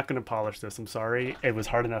 I'm not going to polish this. I'm sorry. It was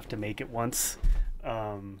hard enough to make it once.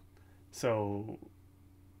 So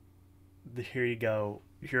here you go.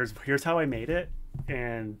 Here's how I made it.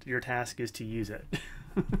 And your task is to use it.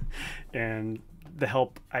 And the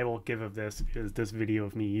help I will give of this is this video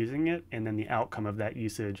of me using it, and then the outcome of that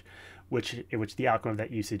usage, which the outcome of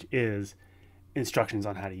that usage is instructions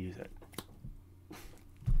on how to use it.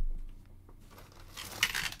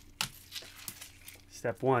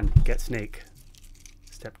 Step 1, get snake.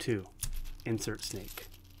 Step 2, insert snake.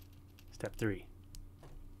 Step 3,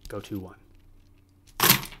 go to 1.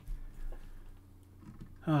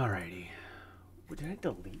 Alrighty. Did I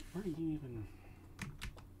delete? Where are you even?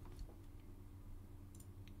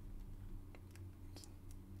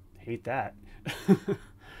 Hate that.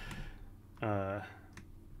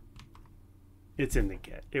 It's in the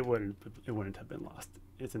Git. It wouldn't have been lost.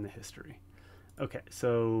 It's in the history. Okay,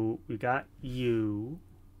 so we got you.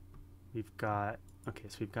 We've got so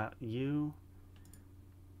we've got you.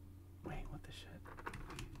 Wait, what the shit?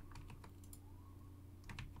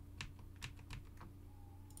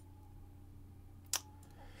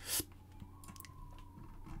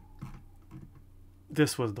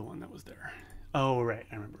 This was the one that was there. Oh, right,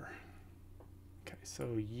 I remember. Okay,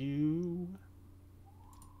 so you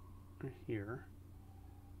are here.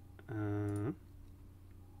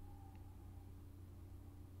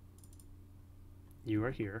 You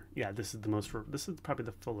are here. Yeah, this is this is probably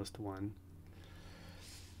the fullest one.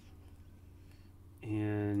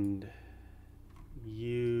 And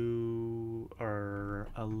you are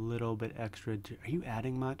a little bit extra. Are you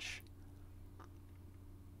adding much?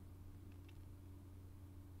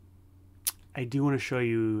 I do want to show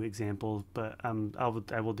you examples, but I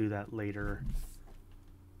will do that later.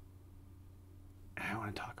 I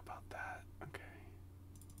want to talk about that. Okay.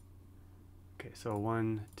 Okay, so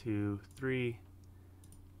 1, 2, 3.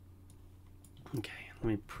 Okay, let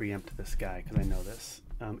me preempt this guy because I know this.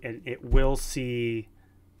 It will see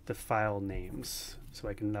the file names, so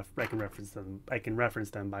I can reference them. I can reference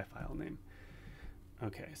them by file name.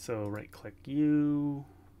 Okay, so right click you.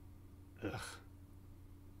 Ugh.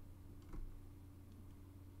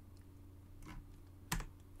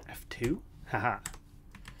 F2? Haha.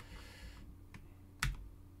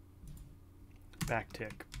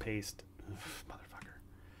 Backtick, paste. Ugh, motherfucker.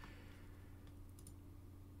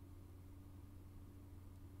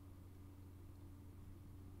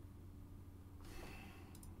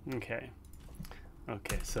 Okay.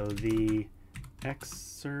 Okay, so the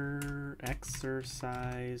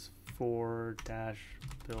exercise for dash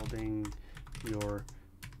building your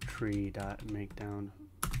tree dot make down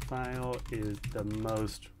file is the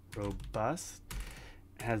most robust,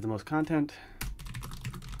 has the most content,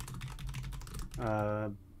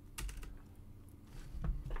 and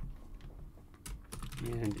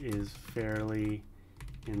is fairly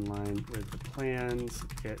in line with the plans.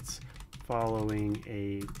 It's following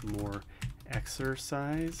a more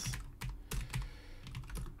exercise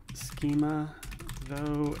schema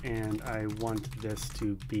though, and I want this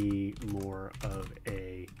to be more of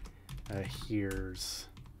a here's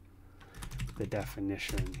the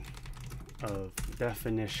definition of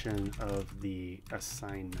the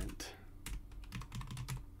assignment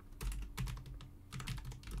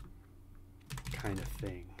kind of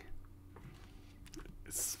thing.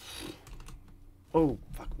 Oh,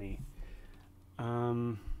 fuck me.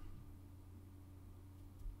 Okay,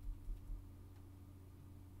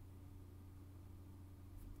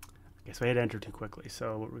 so I hit enter too quickly.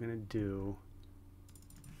 So what we're gonna do,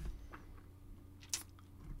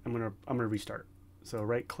 I'm gonna restart. So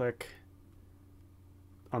right click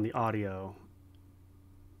on the audio,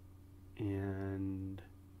 and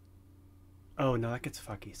oh no, that gets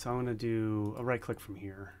fucky. So I'm gonna do a right click from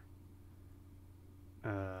here.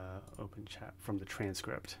 Open chat from the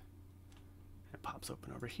transcript. It pops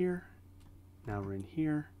open over here. Now we're in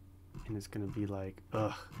here, and it's gonna be like,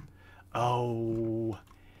 ugh, oh,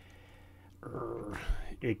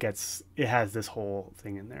 it has this whole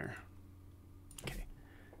thing in there. Okay,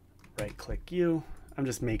 right click you. I'm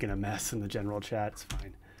just making a mess in the general chat. It's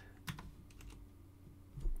fine.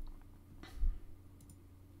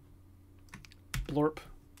 Blorp.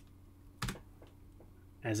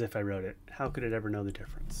 As if I wrote it. How could it ever know the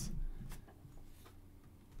difference?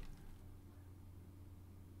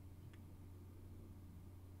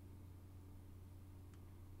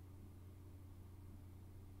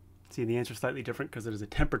 See, the answer is slightly different because there's a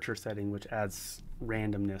temperature setting which adds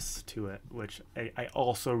randomness to it, which I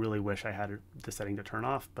also really wish I had the setting to turn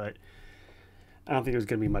off, but I don't think there's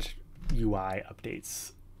going to be much UI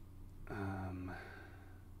updates. And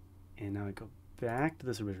now I go back to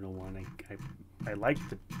this original one. I like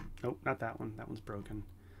the, nope, not that one. That one's broken.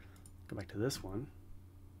 Go back to this one.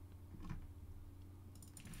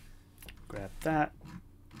 Grab that.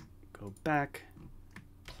 Go back.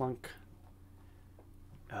 Plunk.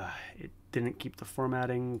 It didn't keep the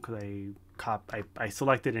formatting because I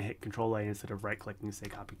selected and hit Control A instead of right clicking and say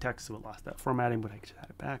copy text, so it lost that formatting, but I just had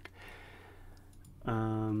it back.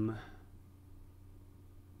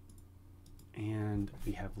 And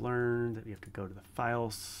we have learned that we have to go to the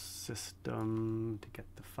file system to get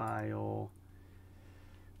the file.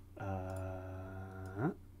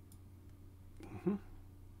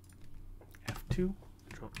 F2,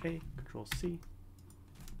 Control A, Control C.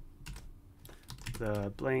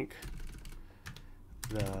 The blank,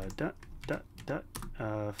 the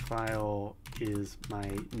file is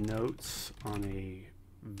my notes on a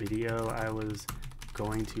video I was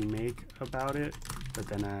going to make about it, but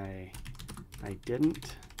then I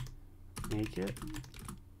didn't make it.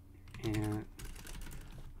 And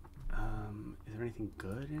is there anything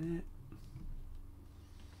good in it?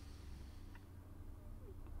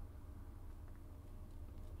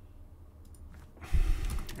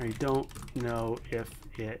 I don't know if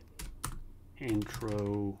it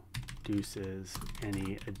introduces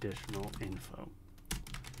any additional info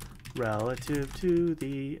relative to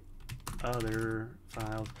the other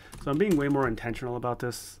files. So I'm being way more intentional about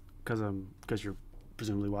this because you're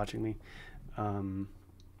presumably watching me.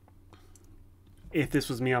 If this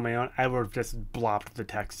was me on my own, I would have just blopped the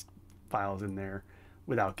text files in there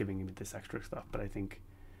without giving me this extra stuff. But I think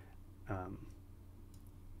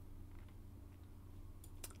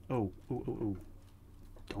oh,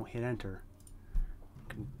 don't hit enter.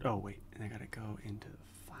 Oh, wait, and I gotta go into the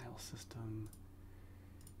file system,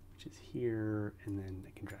 which is here, and then I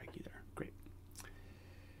can drag you there. Great.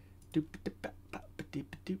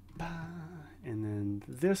 And then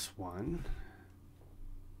this one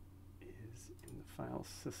is in the file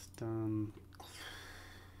system.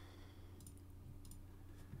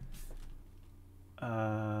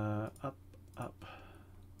 Up.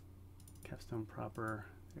 Capstone proper.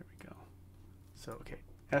 There we go. So, okay,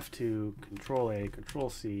 F2, Control A, Control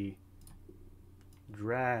C,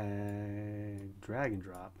 drag and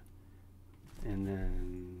drop, and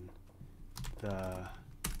then the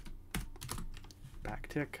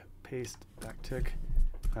backtick, paste, backtick.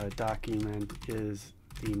 Document is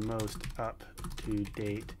the most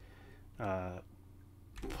up-to-date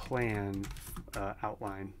plan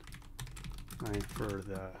outline for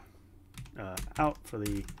the for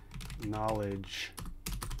the knowledge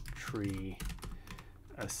tree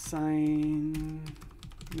assignment.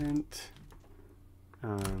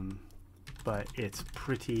 but it's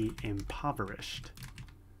pretty impoverished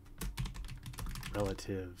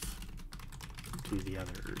relative to the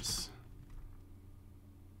others.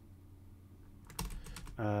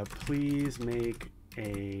 Please make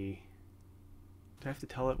a... Do I have to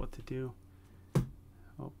tell it what to do?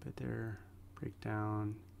 Oh, bitter,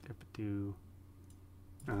 breakdown, do.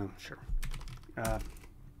 Sure.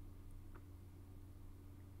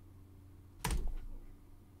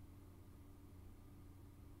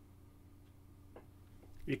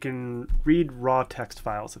 You can read raw text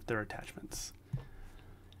files if they're attachments.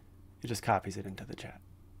 It just copies it into the chat.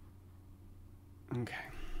 Okay.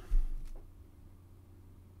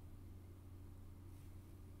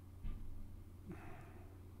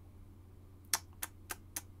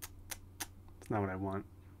 It's not what I want.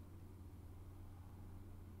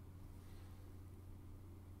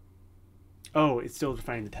 Oh, it's still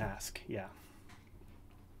defining the task. Yeah.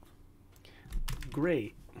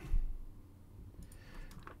 Great.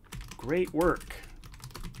 Great work.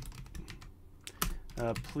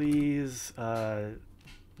 Please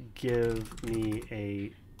give me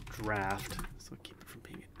a draft, so keep it from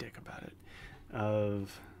being a dick about it,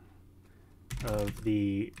 of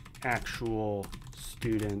the actual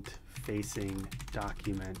student-facing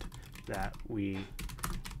document that we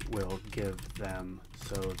will give them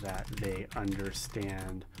so that they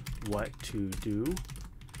understand what to do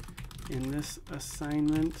in this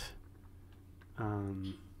assignment.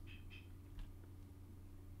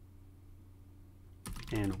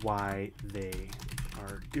 And why they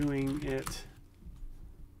are doing it.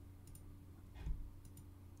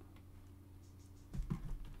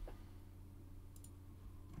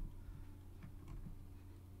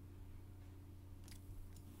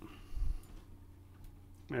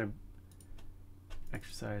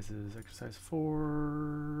 Exercises, exercise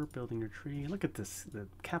 4, building your tree. Look at this, the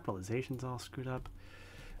capitalization's all screwed up.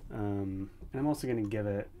 And I'm also going to give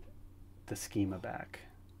it the schema back.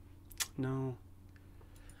 No.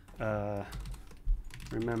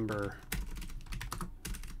 Remember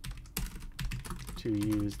to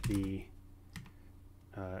use the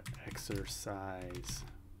exercise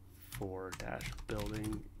 4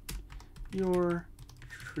 building your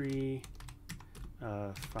tree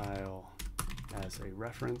file as a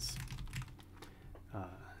reference,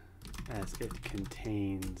 as it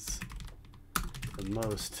contains the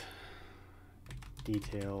most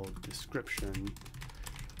detailed description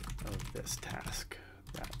of this task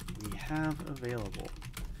that we have available.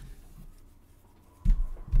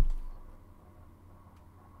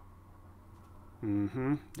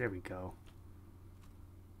 There we go.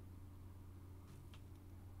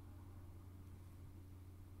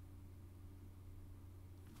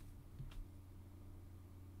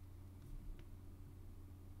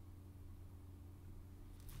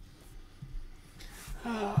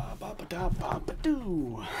 Ah, ba ba da ba ba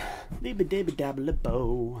doo, dibba dibba dabba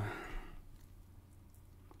lippo.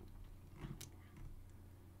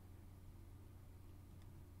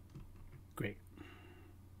 Great.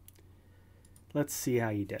 Let's see how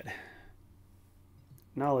you did.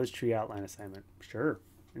 Knowledge tree outline assignment. Sure.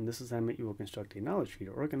 In this assignment, you will construct a knowledge tree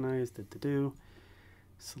to organize.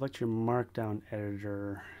 Select your markdown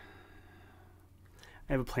editor.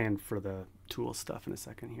 I have a plan for the tool stuff in a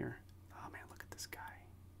second here. Oh man, look at this guy.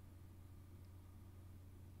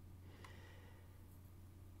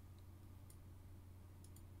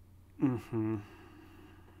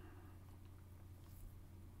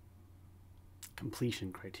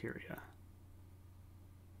 Completion criteria.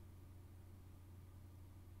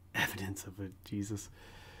 Evidence of it, Jesus.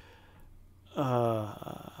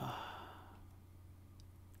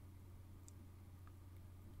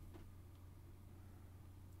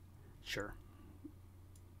 Sure.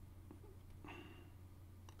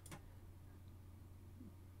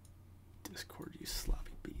 Discord, you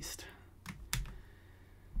sloppy beast.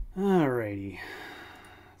 Alrighty.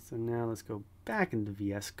 So now let's go back into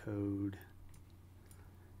VS Code.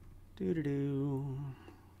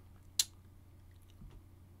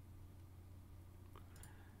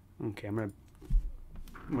 Okay, I'm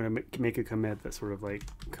gonna make a commit that's sort of like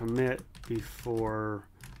commit before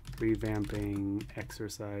revamping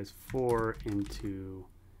exercise 4 into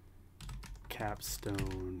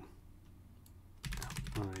Capstone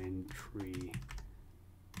Outline Tree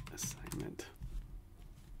Assignment.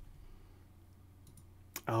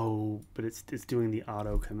 Oh, but it's doing the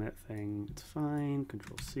auto commit thing. It's fine.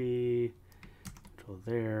 Control C, Control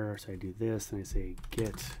there. So I do this, and I say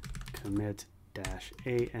git commit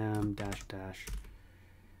 -am --.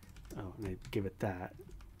 Oh, and I give it that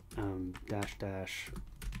 --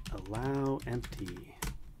 allow empty.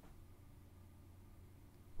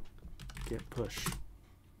 Git push.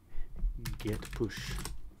 git push.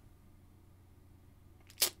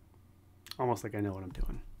 Almost like I know what I'm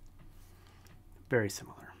doing. Very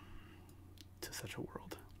similar to such a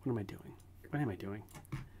world. What am I doing? What am I doing?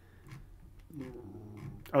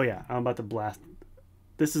 Oh yeah, I'm about to blast.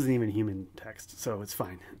 This isn't even human text, so it's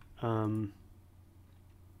fine.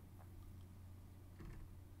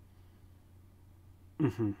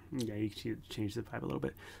 Yeah, you can change the vibe a little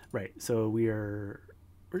bit. Right, so we're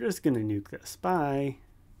just gonna nuke this. Bye.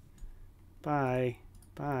 Bye.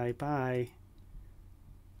 Bye. Bye.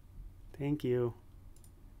 Thank you.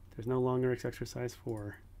 There's no longer exercise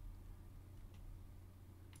 4.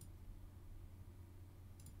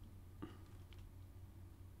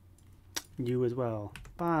 You as well.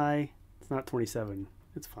 Bye. It's not 27.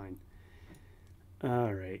 It's fine.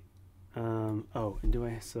 All right. Oh, and do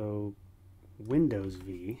I, so Windows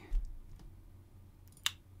V.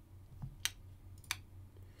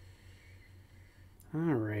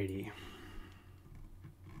 Alrighty.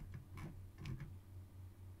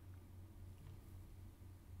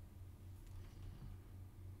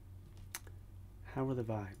 How are the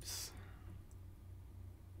vibes?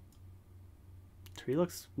 Tree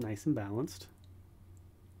looks nice and balanced.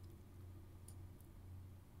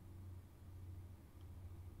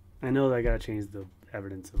 I know that I gotta change the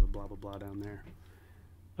evidence of the blah blah blah down there.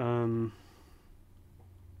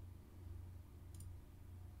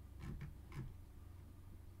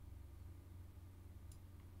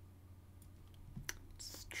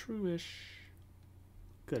 It's true-ish.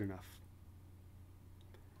 Good enough.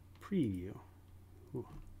 Preview. Ooh.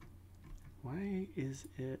 Why is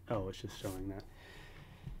it? Oh, it's just showing that.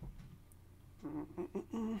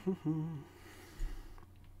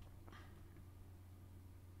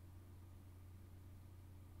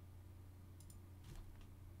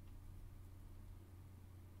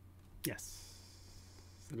 Yes.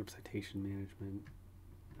 Set up citation management.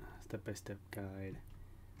 Step-by-step guide.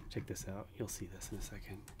 Check this out. You'll see this in a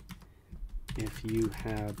second. If you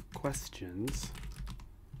have questions,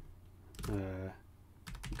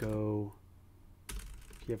 go.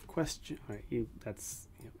 If you have question, all right, that's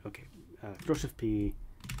okay. Control Shift P,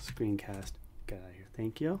 screencast. Get out of here.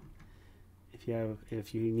 Thank you. If you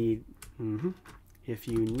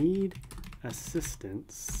need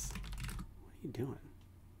assistance, what are you doing?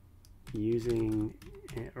 Using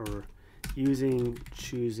or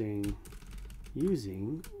choosing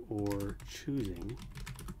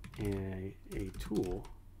a tool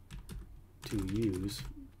to use.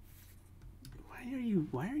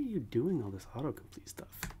 Why are you doing all this autocomplete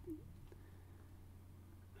stuff?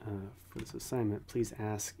 For this assignment, please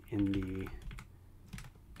ask in the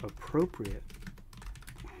appropriate.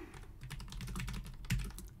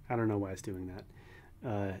 I don't know why it's doing that.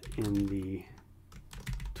 In the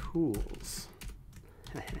tools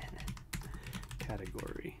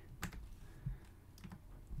category.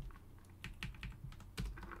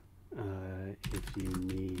 If you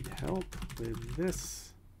need help with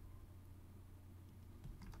this,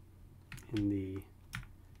 in the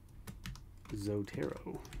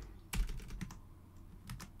Zotero.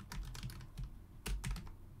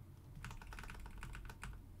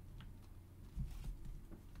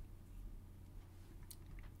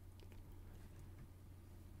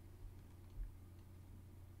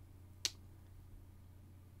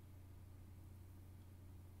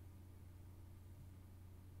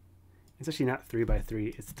 It's actually not 3 by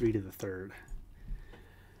 3, it's 3 to the third.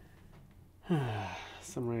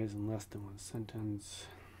 Summarize in less than one sentence.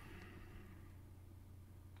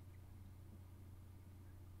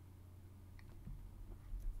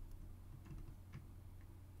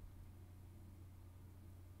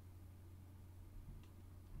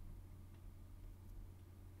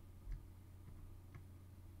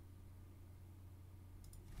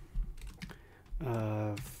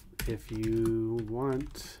 If you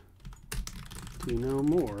want to know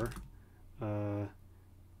more,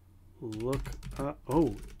 look up.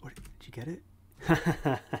 Oh, what, did you get it?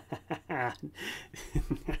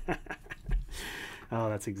 Oh,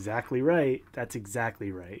 that's exactly right. That's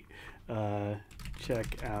exactly right.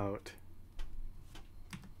 Check out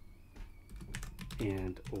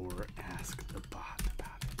and or ask the bot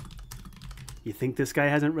about it. You think this guy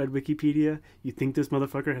hasn't read Wikipedia? You think this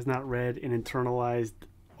motherfucker has not read and internalized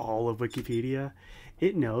all of Wikipedia?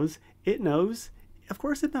 It knows. It knows. Of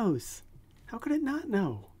course it knows. How could it not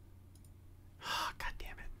know? Oh, God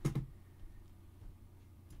damn it.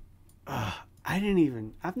 I didn't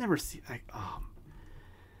even, I've never seen, like,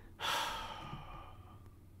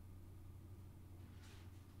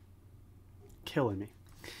 killing me.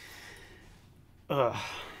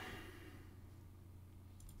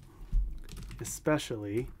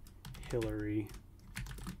 Especially Hillary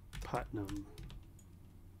Putnam.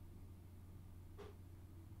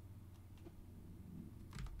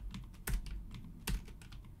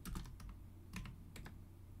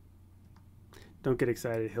 Don't get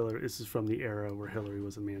excited, Hillary. This is from the era where Hillary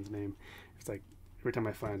was a man's name. It's like every time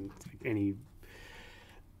I find like any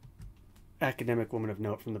academic woman of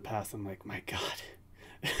note from the past, I'm like, my God,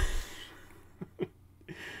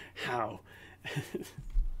 how?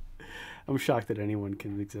 I'm shocked that anyone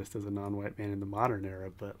can exist as a non-white man in the modern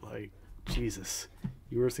era, but like, Jesus,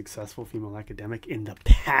 you were a successful female academic in the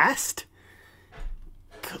past?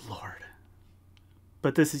 Good Lord.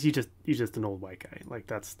 But this is, you're just an old white guy. Like,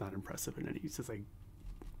 that's not impressive in any. It's just like,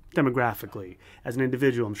 demographically, as an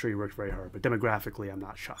individual, I'm sure you worked very hard, but demographically, I'm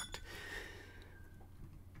not shocked.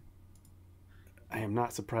 I am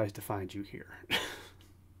not surprised to find you here.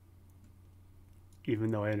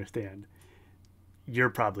 Even though I understand you're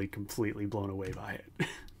probably completely blown away by it.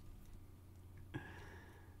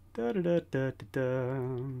 Da, da, da, da, da, da.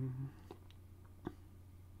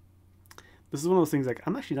 This is one of those things, like,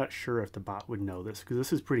 I'm actually not sure if the bot would know this, because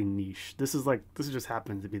this is pretty niche. This just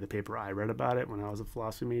happens to be the paper I read about it when I was a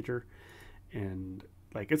philosophy major. And,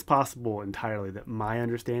 like, it's possible entirely that my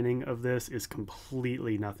understanding of this is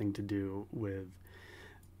completely nothing to do with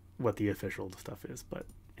what the official stuff is. But,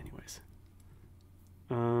 anyways.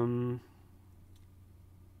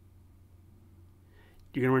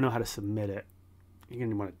 You're going to want to know how to submit it. You're going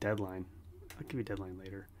to want a deadline. I'll give you a deadline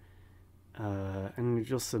later. And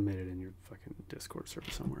you'll submit it in your fucking Discord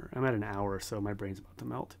server somewhere. I'm at an hour, so my brain's about to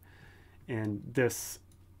melt. And this...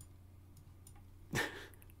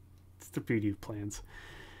 it's the beauty of plans.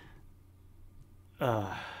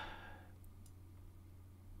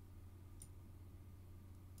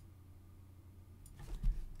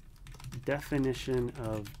 Definition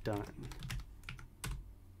of done.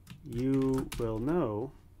 You will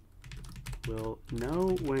know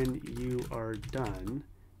when you are done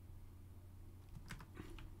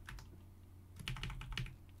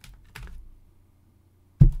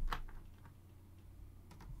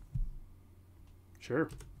Sure.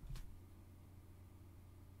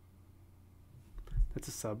 That's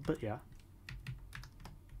a sub, but yeah.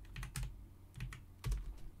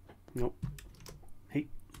 Nope. Hey.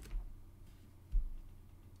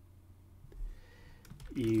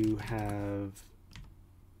 You have,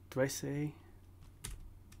 do I say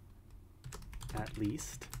at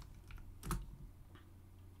least?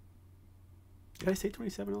 Did I say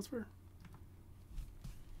 27 elsewhere?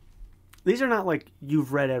 These are not like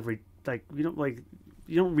you've read every, like, you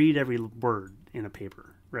don't read every word in a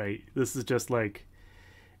paper, right? This is just like,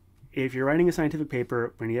 if you're writing a scientific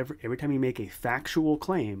paper, every time you make a factual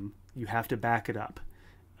claim, you have to back it up.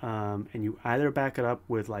 And you either back it up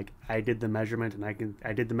with, like, I did the measurement and I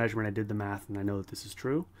did the measurement, I did the math, and I know that this is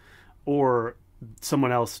true, or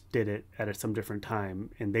someone else did it at some different time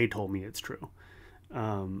and they told me it's true.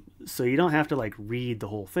 So you don't have to, like, read the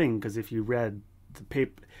whole thing, because if you read the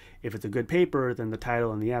paper, if it's a good paper, then the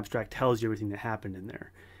title and the abstract tells you everything that happened in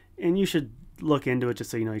there, and you should look into it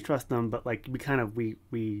just so you know you trust them. But, like,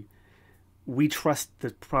 we trust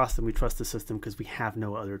the process and we trust the system because we have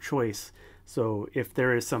no other choice. So if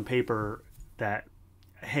there is some paper that,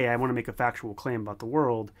 hey, I want to make a factual claim about the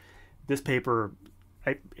world, this paper,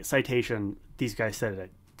 citation, these guys said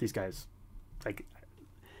it, these guys, like,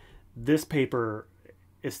 this paper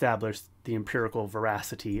established the empirical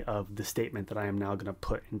veracity of the statement that I am now going to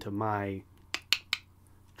put into my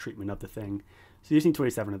treatment of the thing. So you just need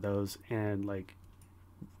 27 of those, and, like,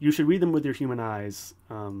 you should read them with your human eyes.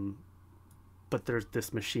 But there's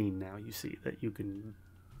this machine now, you see, that you can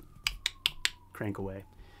crank away.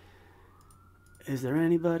 Is there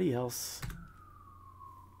anybody else?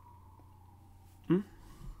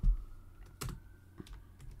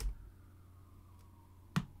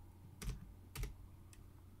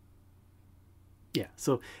 Yeah,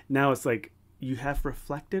 so now it's like you have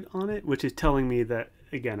reflected on it, which is telling me that,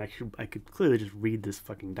 again, I could clearly just read this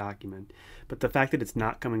fucking document. But the fact that it's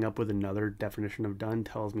not coming up with another definition of done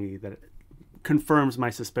tells me that it confirms my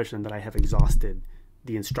suspicion that I have exhausted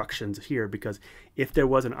the instructions here, because if there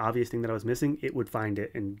was an obvious thing that I was missing, it would find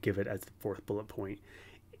it and give it as the fourth bullet point.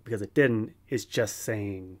 Because it didn't, it's just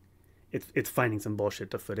saying, it's finding some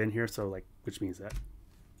bullshit to put in here, so, like, which means that.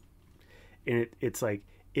 And it's like,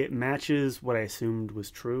 it matches what I assumed was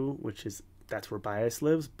true, which is that's where bias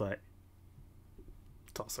lives, but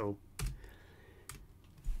it's also,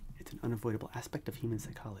 it's an unavoidable aspect of human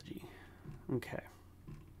psychology. Okay.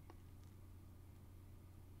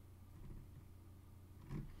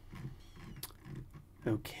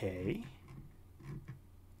 Okay.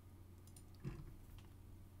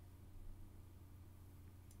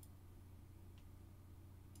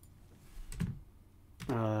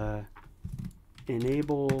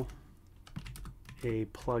 enable a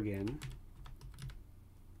plugin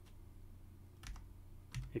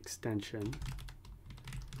extension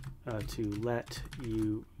to let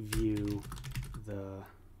you view the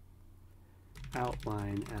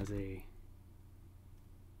outline as a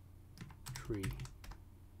tree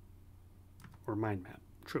or mind map.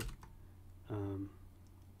 True.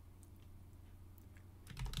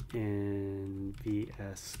 In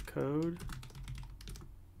VS Code.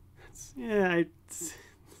 It's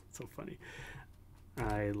so funny.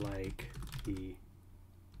 I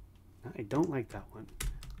don't like that one.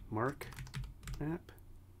 Mark map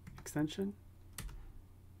extension.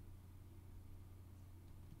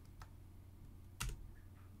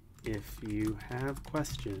 If you have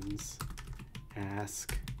questions,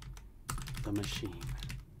 ask the machine.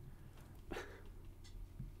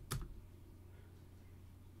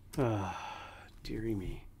 Dearie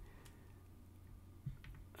me.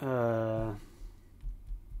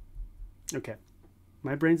 Okay.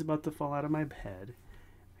 My brain's about to fall out of my head.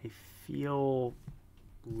 I feel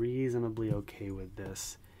reasonably okay with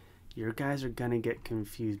this. Your guys are gonna get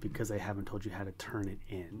confused because I haven't told you how to turn it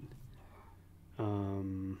in.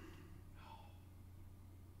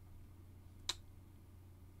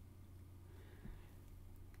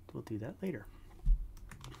 We'll do that later.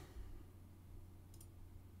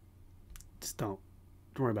 Just don't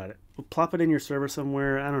worry about it. We'll plop it in your server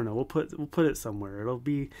somewhere. I don't know. We'll put it somewhere. It'll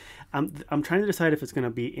be. I'm trying to decide if it's gonna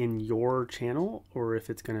be in your channel or if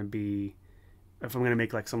it's gonna be, if I'm gonna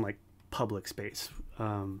make like some like public space.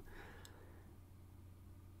 I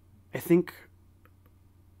think.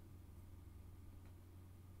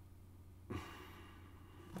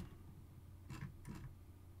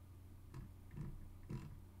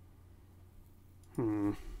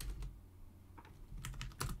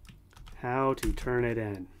 How to turn it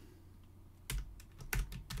in.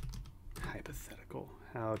 Hypothetical.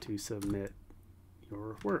 How to submit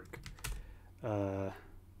your work.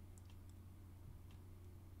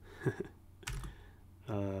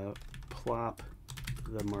 Plop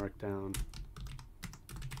the markdown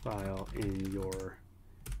file in your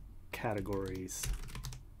categories.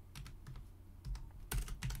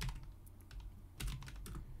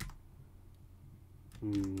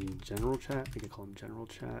 General chat. I can call them general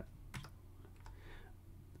chat.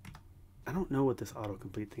 I don't know what this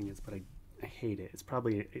autocomplete thing is, but I hate it. It's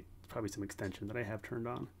probably some extension that I have turned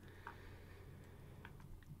on.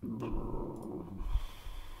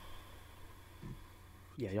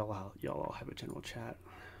 Yeah, y'all all have a general chat.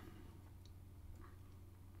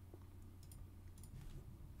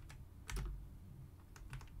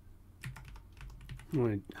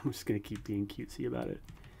 I'm just gonna keep being cutesy about it.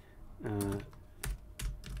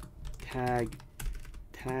 Tag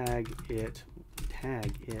it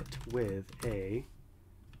with a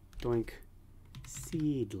doink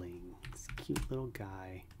seedling. This cute little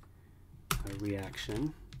guy. A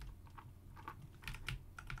reaction.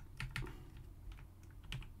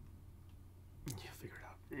 You figure it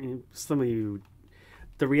out. And some of you,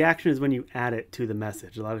 the reaction is when you add it to the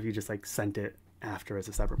message. A lot of you just like sent it after as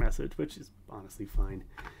a separate message, which is honestly fine.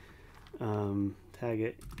 Tag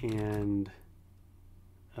it and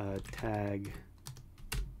tag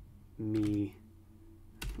me,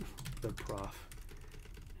 the prof,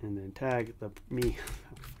 and then tag me,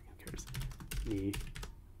 who cares, me,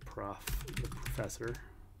 prof, the professor,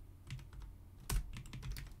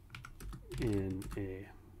 in a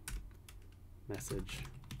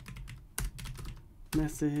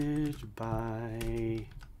message by,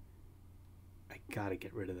 I gotta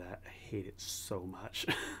get rid of that, I hate it so much.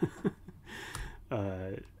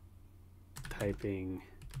 Typing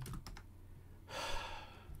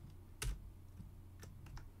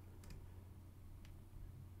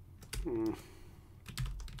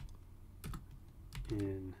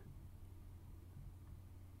in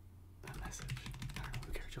a message. I don't know,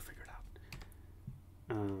 who cares? You'll figure it out.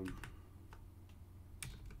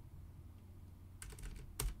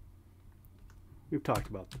 We've talked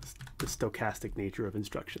about this, the stochastic nature of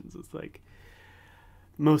instructions. It's like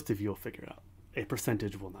most of you will figure it out. A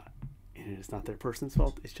percentage will not, and it's not their person's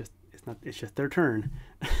fault. It's just their turn.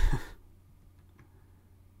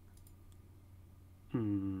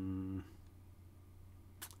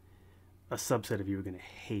 A subset of you are going to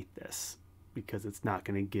hate this because it's not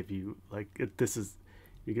going to give you like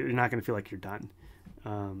you're not going to feel like you're done.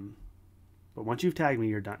 But once you've tagged me,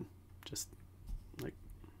 you're done. Just like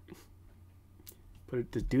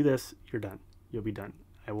just do this. You're done. You'll be done.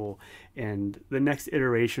 I will, and the next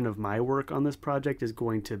iteration of my work on this project is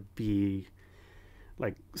going to be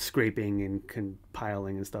like scraping and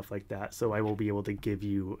compiling and stuff like that. So I will be able to give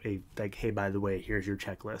you a like, hey, by the way, here's your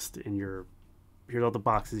checklist and your here's all the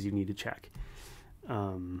boxes you need to check.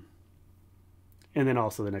 And then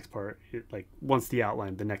also the next part, like once the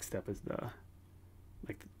outline, the next step is the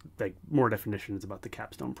like more definitions about the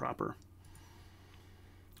capstone proper,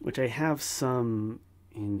 which I have some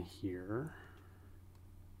in here.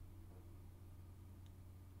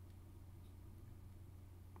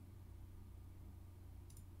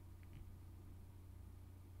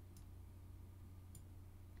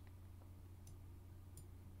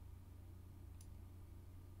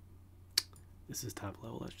 This is top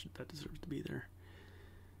level. That deserves to be there.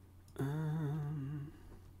 I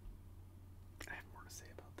have more to say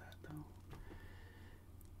about that though.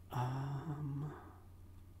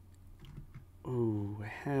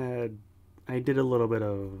 I did a little bit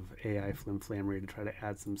of AI flimflammery to try to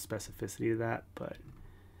add some specificity to that, but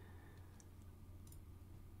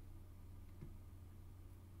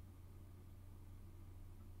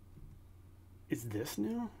is this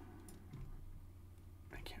new?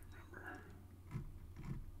 I can't remember.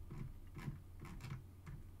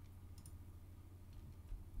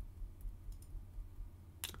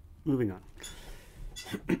 Moving on.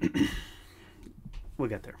 We'll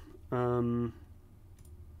get there.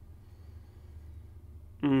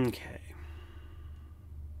 Okay.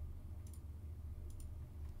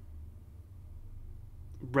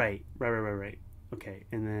 Right. Okay,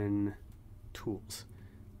 and then tools.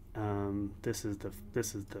 This is the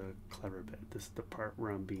clever bit. This is the part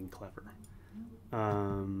where I'm being clever.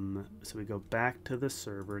 So we go back to the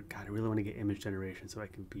server. God, I really want to get image generation so I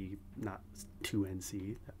can be not too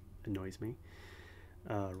NC. That annoys me.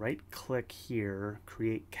 Right click here,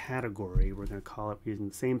 create category. We're going to call it using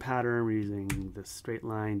the same pattern. We're using the straight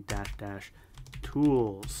line dash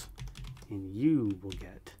tools, and you will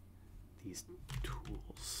get these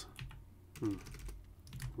tools.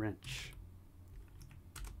 Wrench.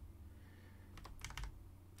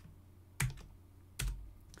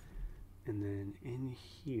 And then in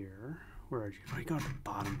here, where are you? Why are you going to the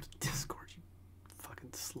bottom? Discord, you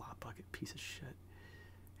fucking slop bucket piece of shit.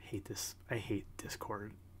 I hate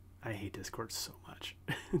Discord. I hate Discord so much.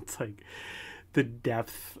 It's like the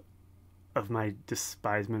depth of my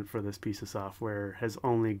despisement for this piece of software has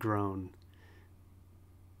only grown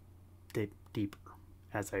deeper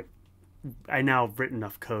as I now have written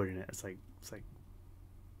enough code in it. It's like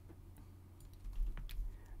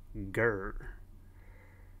grr.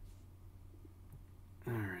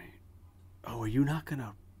 All right. Oh, are you not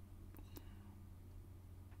gonna?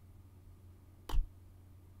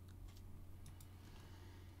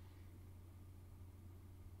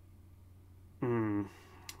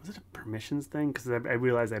 Was it a permissions thing? Because I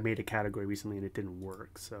realized I made a category recently and it didn't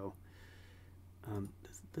work. So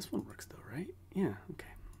this one works though, right? Yeah. Okay.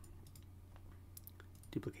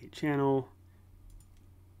 Duplicate channel.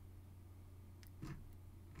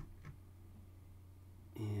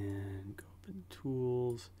 And go open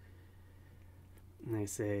tools. And I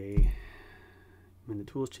say, I'm in the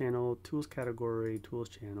tools channel, tools category, tools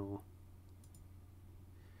channel.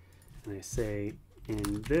 And I say,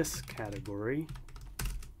 in this category,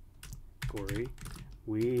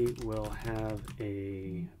 we will have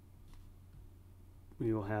a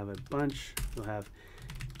bunch. We'll have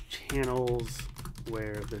channels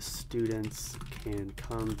where the students can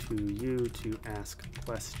come to you to ask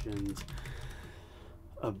questions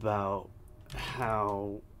about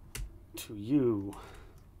how to use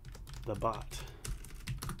the bot,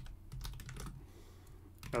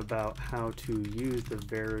 about how to use the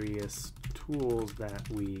various tools that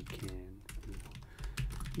we can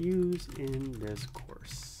use in this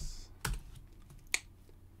course.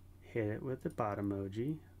 Hit it with the bot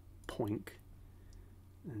emoji, poink,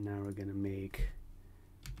 and now we're going to make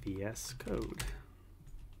VS Code.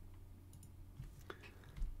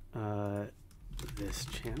 This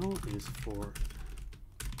channel is for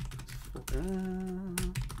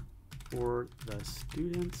the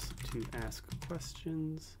students to ask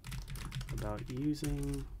questions about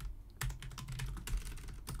using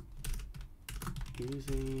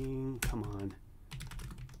come on,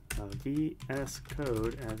 VS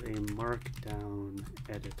Code as a markdown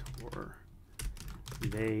editor.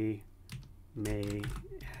 They may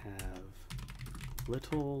have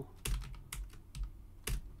little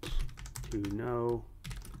to no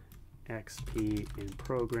XP in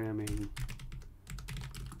programming,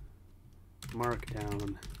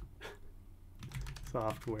 markdown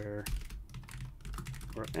software,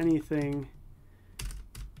 or anything.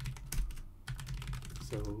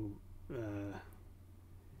 So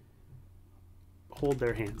hold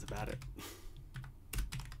their hands about it.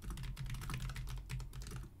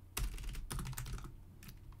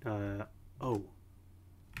 Oh.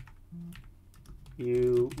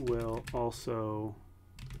 you will also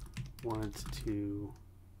want to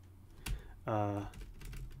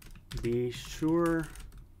be sure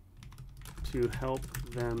to help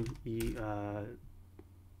them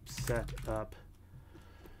set up,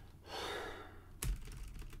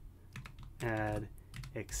 add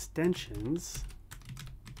extensions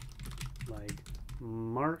like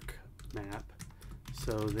mark map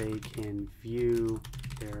so they can view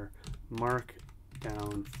their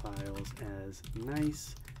markdown files as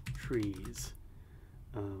nice trees.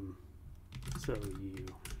 So you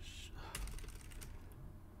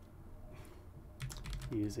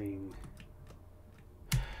using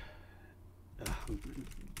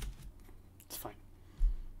it's fine.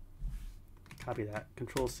 Copy that,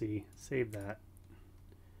 Control C, save that.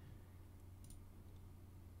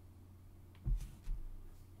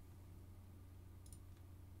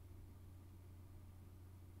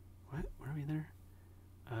 What? Where are we there?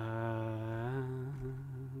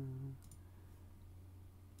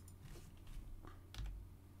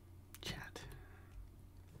 Chat.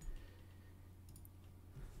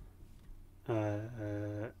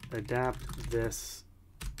 Adapt this,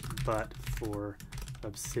 but for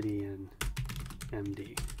Obsidian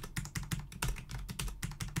MD.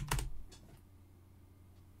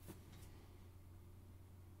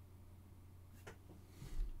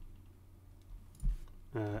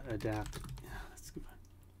 Adapt. Yeah, that's good.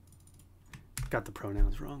 Got the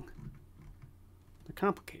pronouns wrong. They're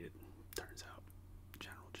complicated, turns out.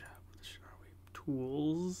 General chat. Where are we?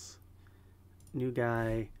 Tools. New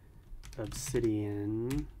guy.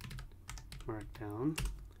 Obsidian. Markdown.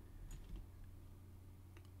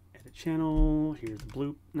 Edit channel. Here's the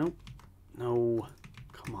bloop. Nope. No.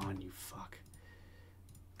 Come on, you fuck.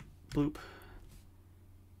 Bloop.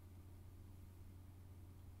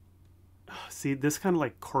 See, this kind of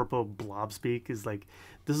like corpo blob speak is like,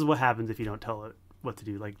 this is what happens if you don't tell it what to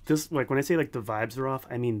do. Like this, like when I say like the vibes are off,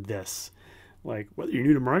 I mean this. Like whether you're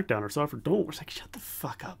new to Markdown or software, don't. It's like, shut the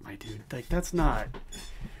fuck up, my dude. Like that's not.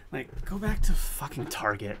 Like go back to fucking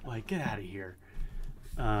Target. Like get out of here.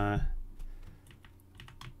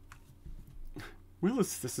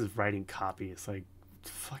 Realize this is writing copy. It's like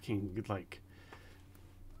fucking like.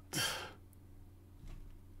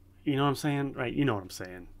 You know what I'm saying, right? You know what I'm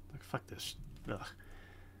saying. Like fuck this. Ugh.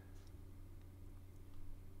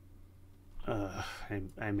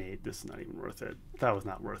 I made this is not even worth it. That was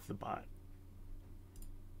not worth the bot.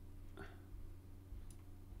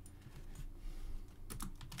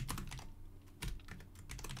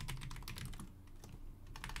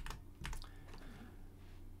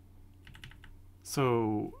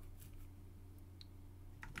 So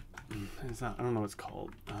it's not, I don't know what it's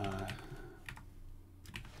called.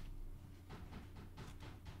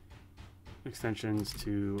 Extensions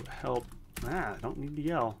to help, I don't need to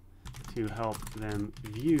yell, to help them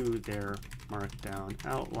view their markdown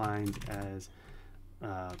outlines as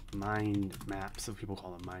mind maps. Some people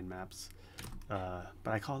call them mind maps, but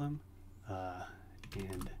I call them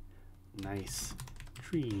and nice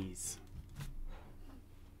trees.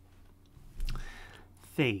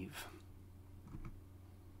 Save.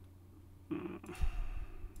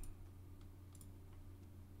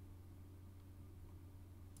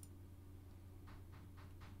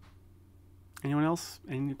 Anyone else?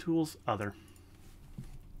 Any new tools? Other.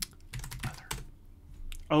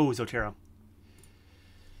 Oh, Zotero.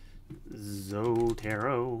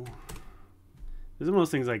 Zotero. This is one of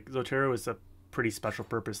those things like Zotero is a pretty special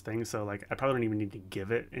purpose thing, so like I probably don't even need to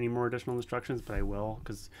give it any more additional instructions, but I will,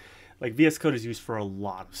 because like VS Code is used for a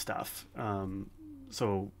lot of stuff.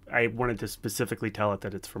 So I wanted to specifically tell it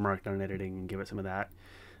that it's for Markdown editing and give it some of that,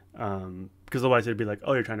 because otherwise it'd be like,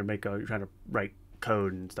 oh, you're trying to write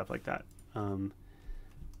code and stuff like that.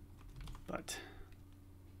 But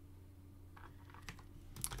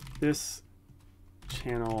this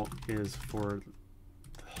channel is for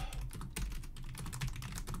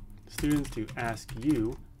students to ask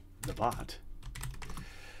you, the bot,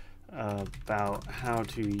 about how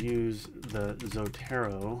to use the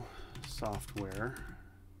Zotero software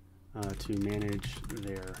to manage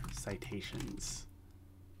their citations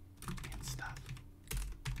and stuff.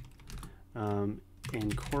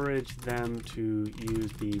 Encourage them to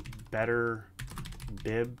use the better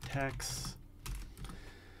bibtex.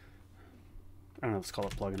 I don't know if it's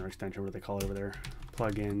called a plugin or extension, what do they call it over there?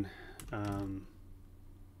 Plugin.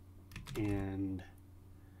 And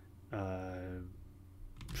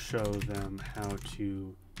show them how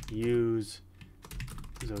to use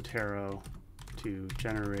Zotero to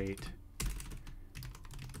generate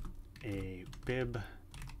a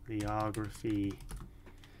bibliography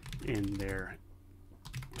in their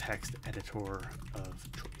text editor of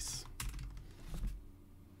choice.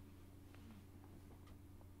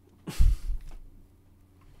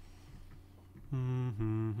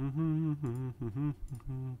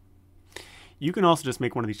 You can also just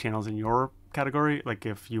make one of these channels in your category. Like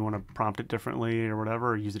if you want to prompt it differently or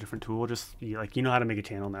whatever, or use a different tool, just like, you know how to make a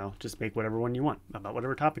channel now. Just make whatever one you want about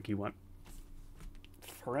whatever topic you want.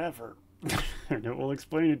 Forever. And it will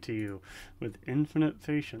explain it to you with infinite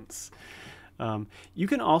patience. You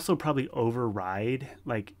can also probably override,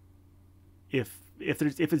 like if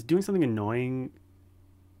it's doing something annoying,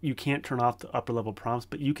 you can't turn off the upper level prompts,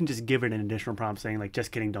 but you can just give it an additional prompt saying like,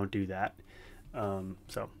 just kidding, don't do that.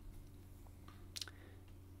 So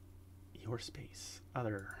your space,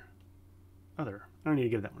 other. I don't need to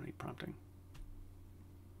give that one any prompting.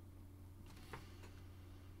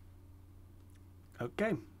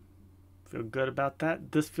 Okay. Feel good about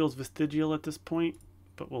that. This feels vestigial at this point,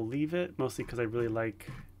 but we'll leave it, mostly because I really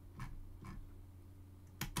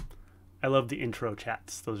I love the intro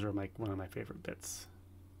chats. Those are like one of my favorite bits.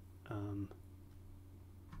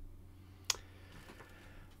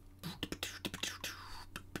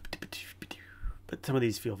 But some of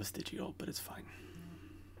these feel vestigial, but it's fine.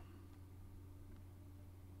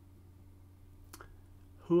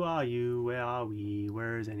 Who are you? Where are we?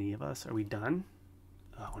 Where is any of us? Are we done?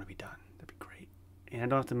 Oh, I want to be done. That'd be great. And I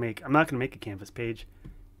don't have to make, I'm not going to make a Canvas page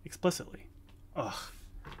explicitly. Ugh,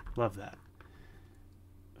 love that.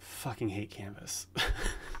 Fucking hate Canvas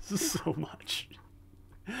so much.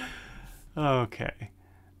 Okay.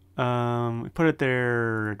 We put it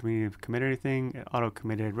there. Do we commit anything? It auto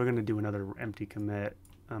committed. We're going to do another empty commit.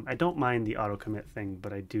 I don't mind the auto commit thing,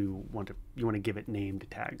 but I do want to, you want to give it named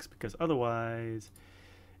tags, because otherwise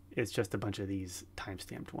it's just a bunch of these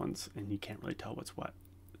timestamped ones and you can't really tell what's what.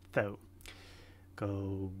 So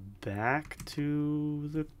go back to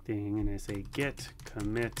the thing and I say git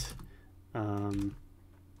commit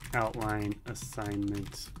outline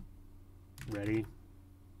assignment ready,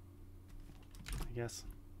 I guess.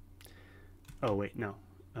 Oh wait, no.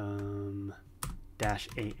 -am.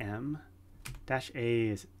 -a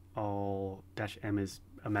is all, -m is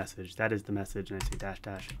a message. That is the message, and I say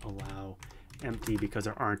 -- allow empty because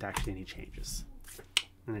there aren't actually any changes.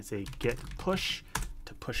 And I say git push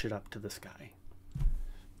to push it up to the sky.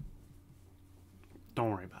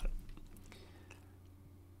 Don't worry about it.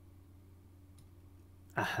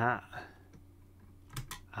 Aha.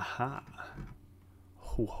 Aha.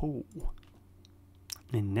 Ho ho.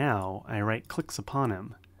 And now I right clicks upon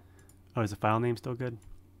him. Oh, is the file name still good?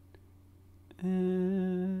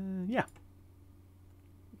 Yeah.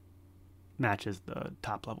 Matches the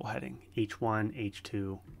top level heading. H1,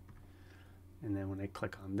 H2. And then when I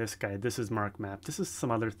click on this guy, this is mark map. This is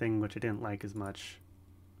some other thing which I didn't like as much.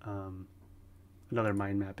 Another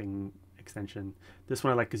mind mapping extension. This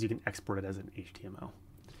one I like because you can export it as an HTML.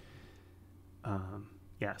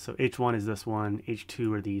 Yeah, so H1 is this one,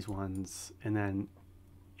 H2 are these ones, and then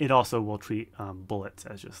it also will treat bullets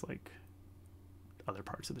as just like other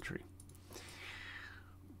parts of the tree.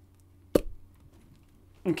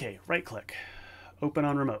 Okay, right click, open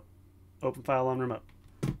on remote, open file on remote.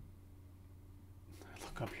 I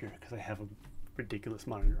look up here because I have a ridiculous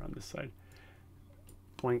monitor on this side.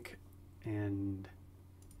 Blink, and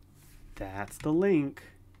that's the link.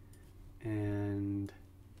 And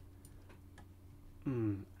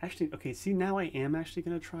actually, okay, see, now I am actually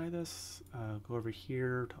going to try this. Go over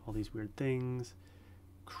here to all these weird things.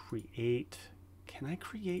 Create. Can I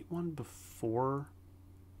create one before?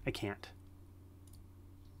 I can't.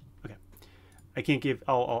 Okay. I can't give,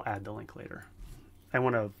 I'll add the link later. I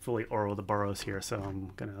want to fully Oro the burrows here, so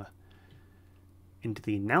I'm going to into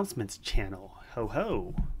the announcements channel. Ho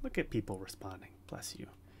ho. Look at people responding. Bless you.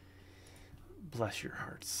 Bless your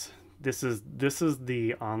hearts. This is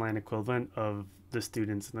the online equivalent of the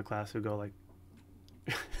students in the class who go like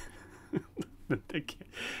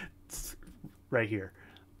it's right here.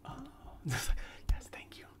 Yes,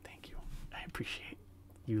 thank you. I appreciate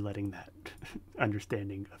you letting that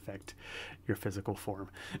understanding affect your physical form.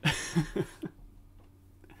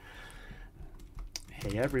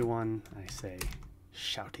 Hey everyone, I say,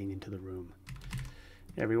 shouting into the room.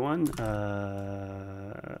 Hey everyone,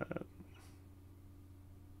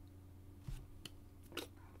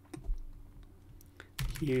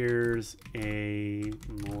 here's a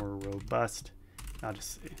more robust, I'll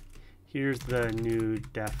just say, here's the new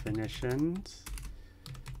definitions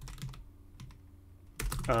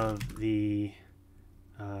of the,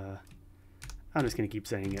 I'm just going to keep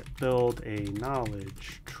saying it, build a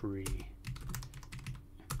knowledge tree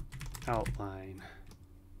outline.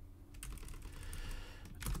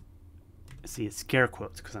 See, it's scare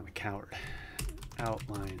quotes because I'm a coward.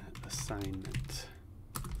 Outline assignment.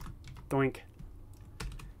 Doink.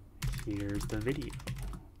 Here's the video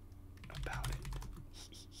about it.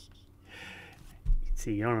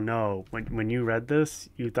 See, you don't know. When you read this,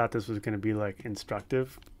 you thought this was going to be like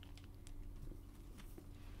instructive.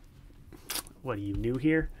 What are you new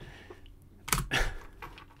here?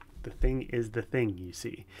 The thing is the thing, you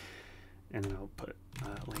see. And then I'll put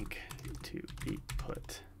a link to be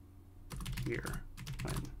put here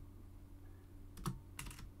when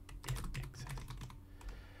it exists.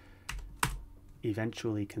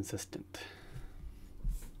 Eventually consistent.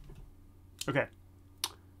 Okay.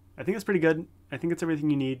 I think that's pretty good. I think it's everything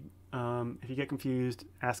you need. If you get confused,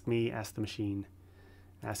 ask me, ask the machine,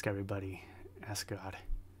 ask everybody, ask God.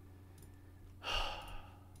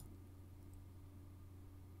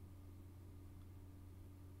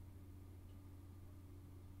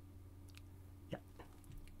 Yeah.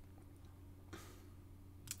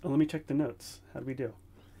 Oh, let me check the notes. How did we do?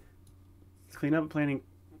 Clean up planning.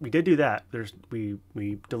 We did do that. We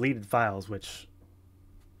deleted files, which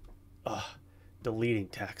deleting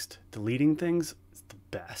text. Deleting things is the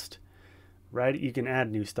best. Right? You can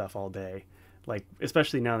add new stuff all day. Like,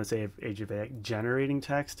 especially now in this age of AI, generating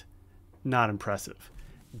text, not impressive.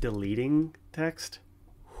 Deleting text,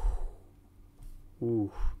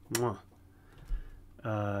 ooh, mwah.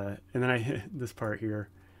 And then this part here,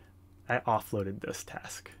 I offloaded this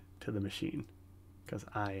task to the machine because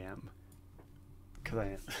I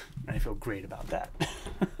feel great about that.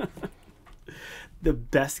 The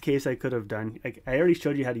best case I could have done, I already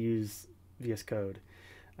showed you how to use VS Code.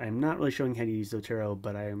 I'm not really showing how to use Zotero,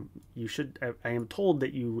 but I am told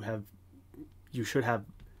that you should have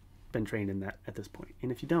been trained in that at this point.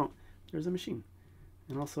 And if you don't, there's a machine.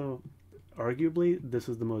 And also, arguably, this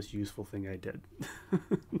is the most useful thing I did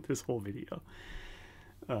this whole video.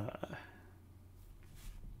 Let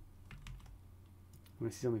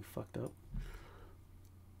me see something fucked up.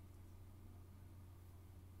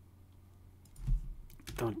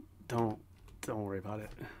 Don't worry about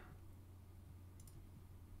it.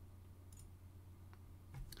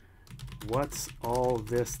 What's all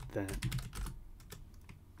this then?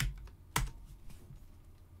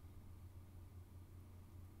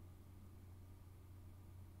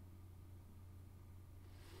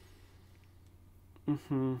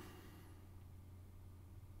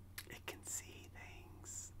 It can see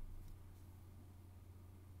things.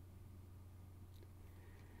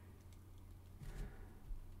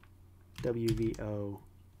 WVO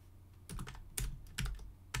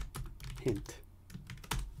hint.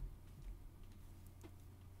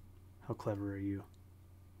 How clever are you?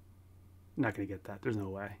 I'm not going to get that. There's no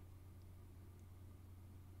way.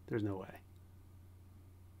 There's no way.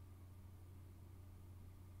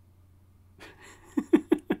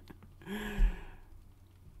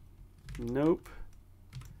 Nope.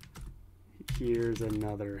 Here's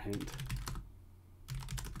another hint.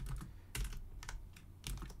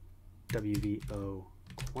 WVO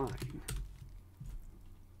Quine.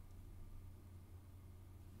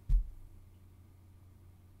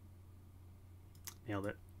 Nailed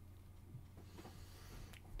it.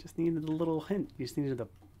 Just needed a little hint. You just needed to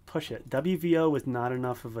push it. WVO was not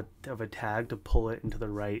enough of a tag to pull it into the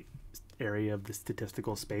right area of the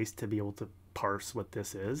statistical space to be able to parse what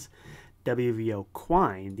this is. WVO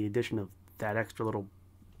Quine, the addition of that extra little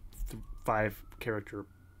 5-character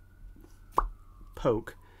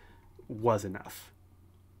poke, was enough.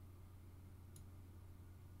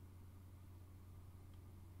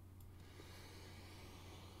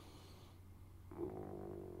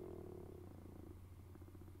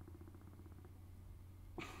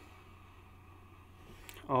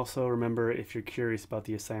 Also, remember, if you're curious about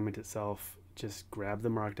the assignment itself, just grab the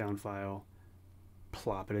markdown file,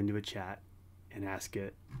 plop it into a chat, and ask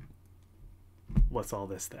it, what's all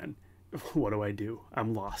this then? What do I do?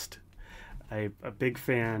 I'm lost. I'm a big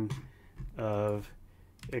fan of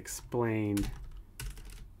explain,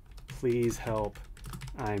 please help,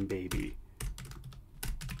 I'm baby.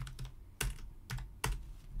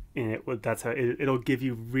 And that's how it'll give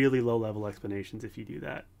you really low level explanations if you do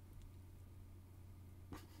that.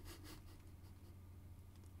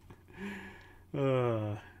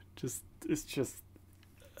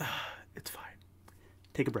 It's fine.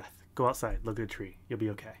 Take a breath. Go outside. Look at a tree. You'll be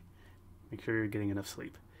okay. Make sure you're getting enough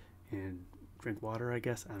sleep. And drink water, I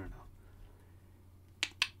guess. I don't know.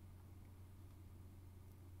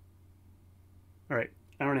 All right.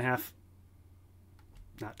 Hour and a half.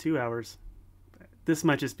 Not 2 hours. This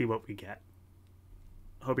might just be what we get.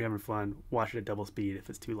 Hope you're having fun. Watch it at double speed if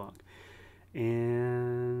it's too long.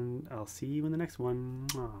 And I'll see you in the next one.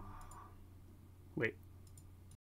 Aww. Wait.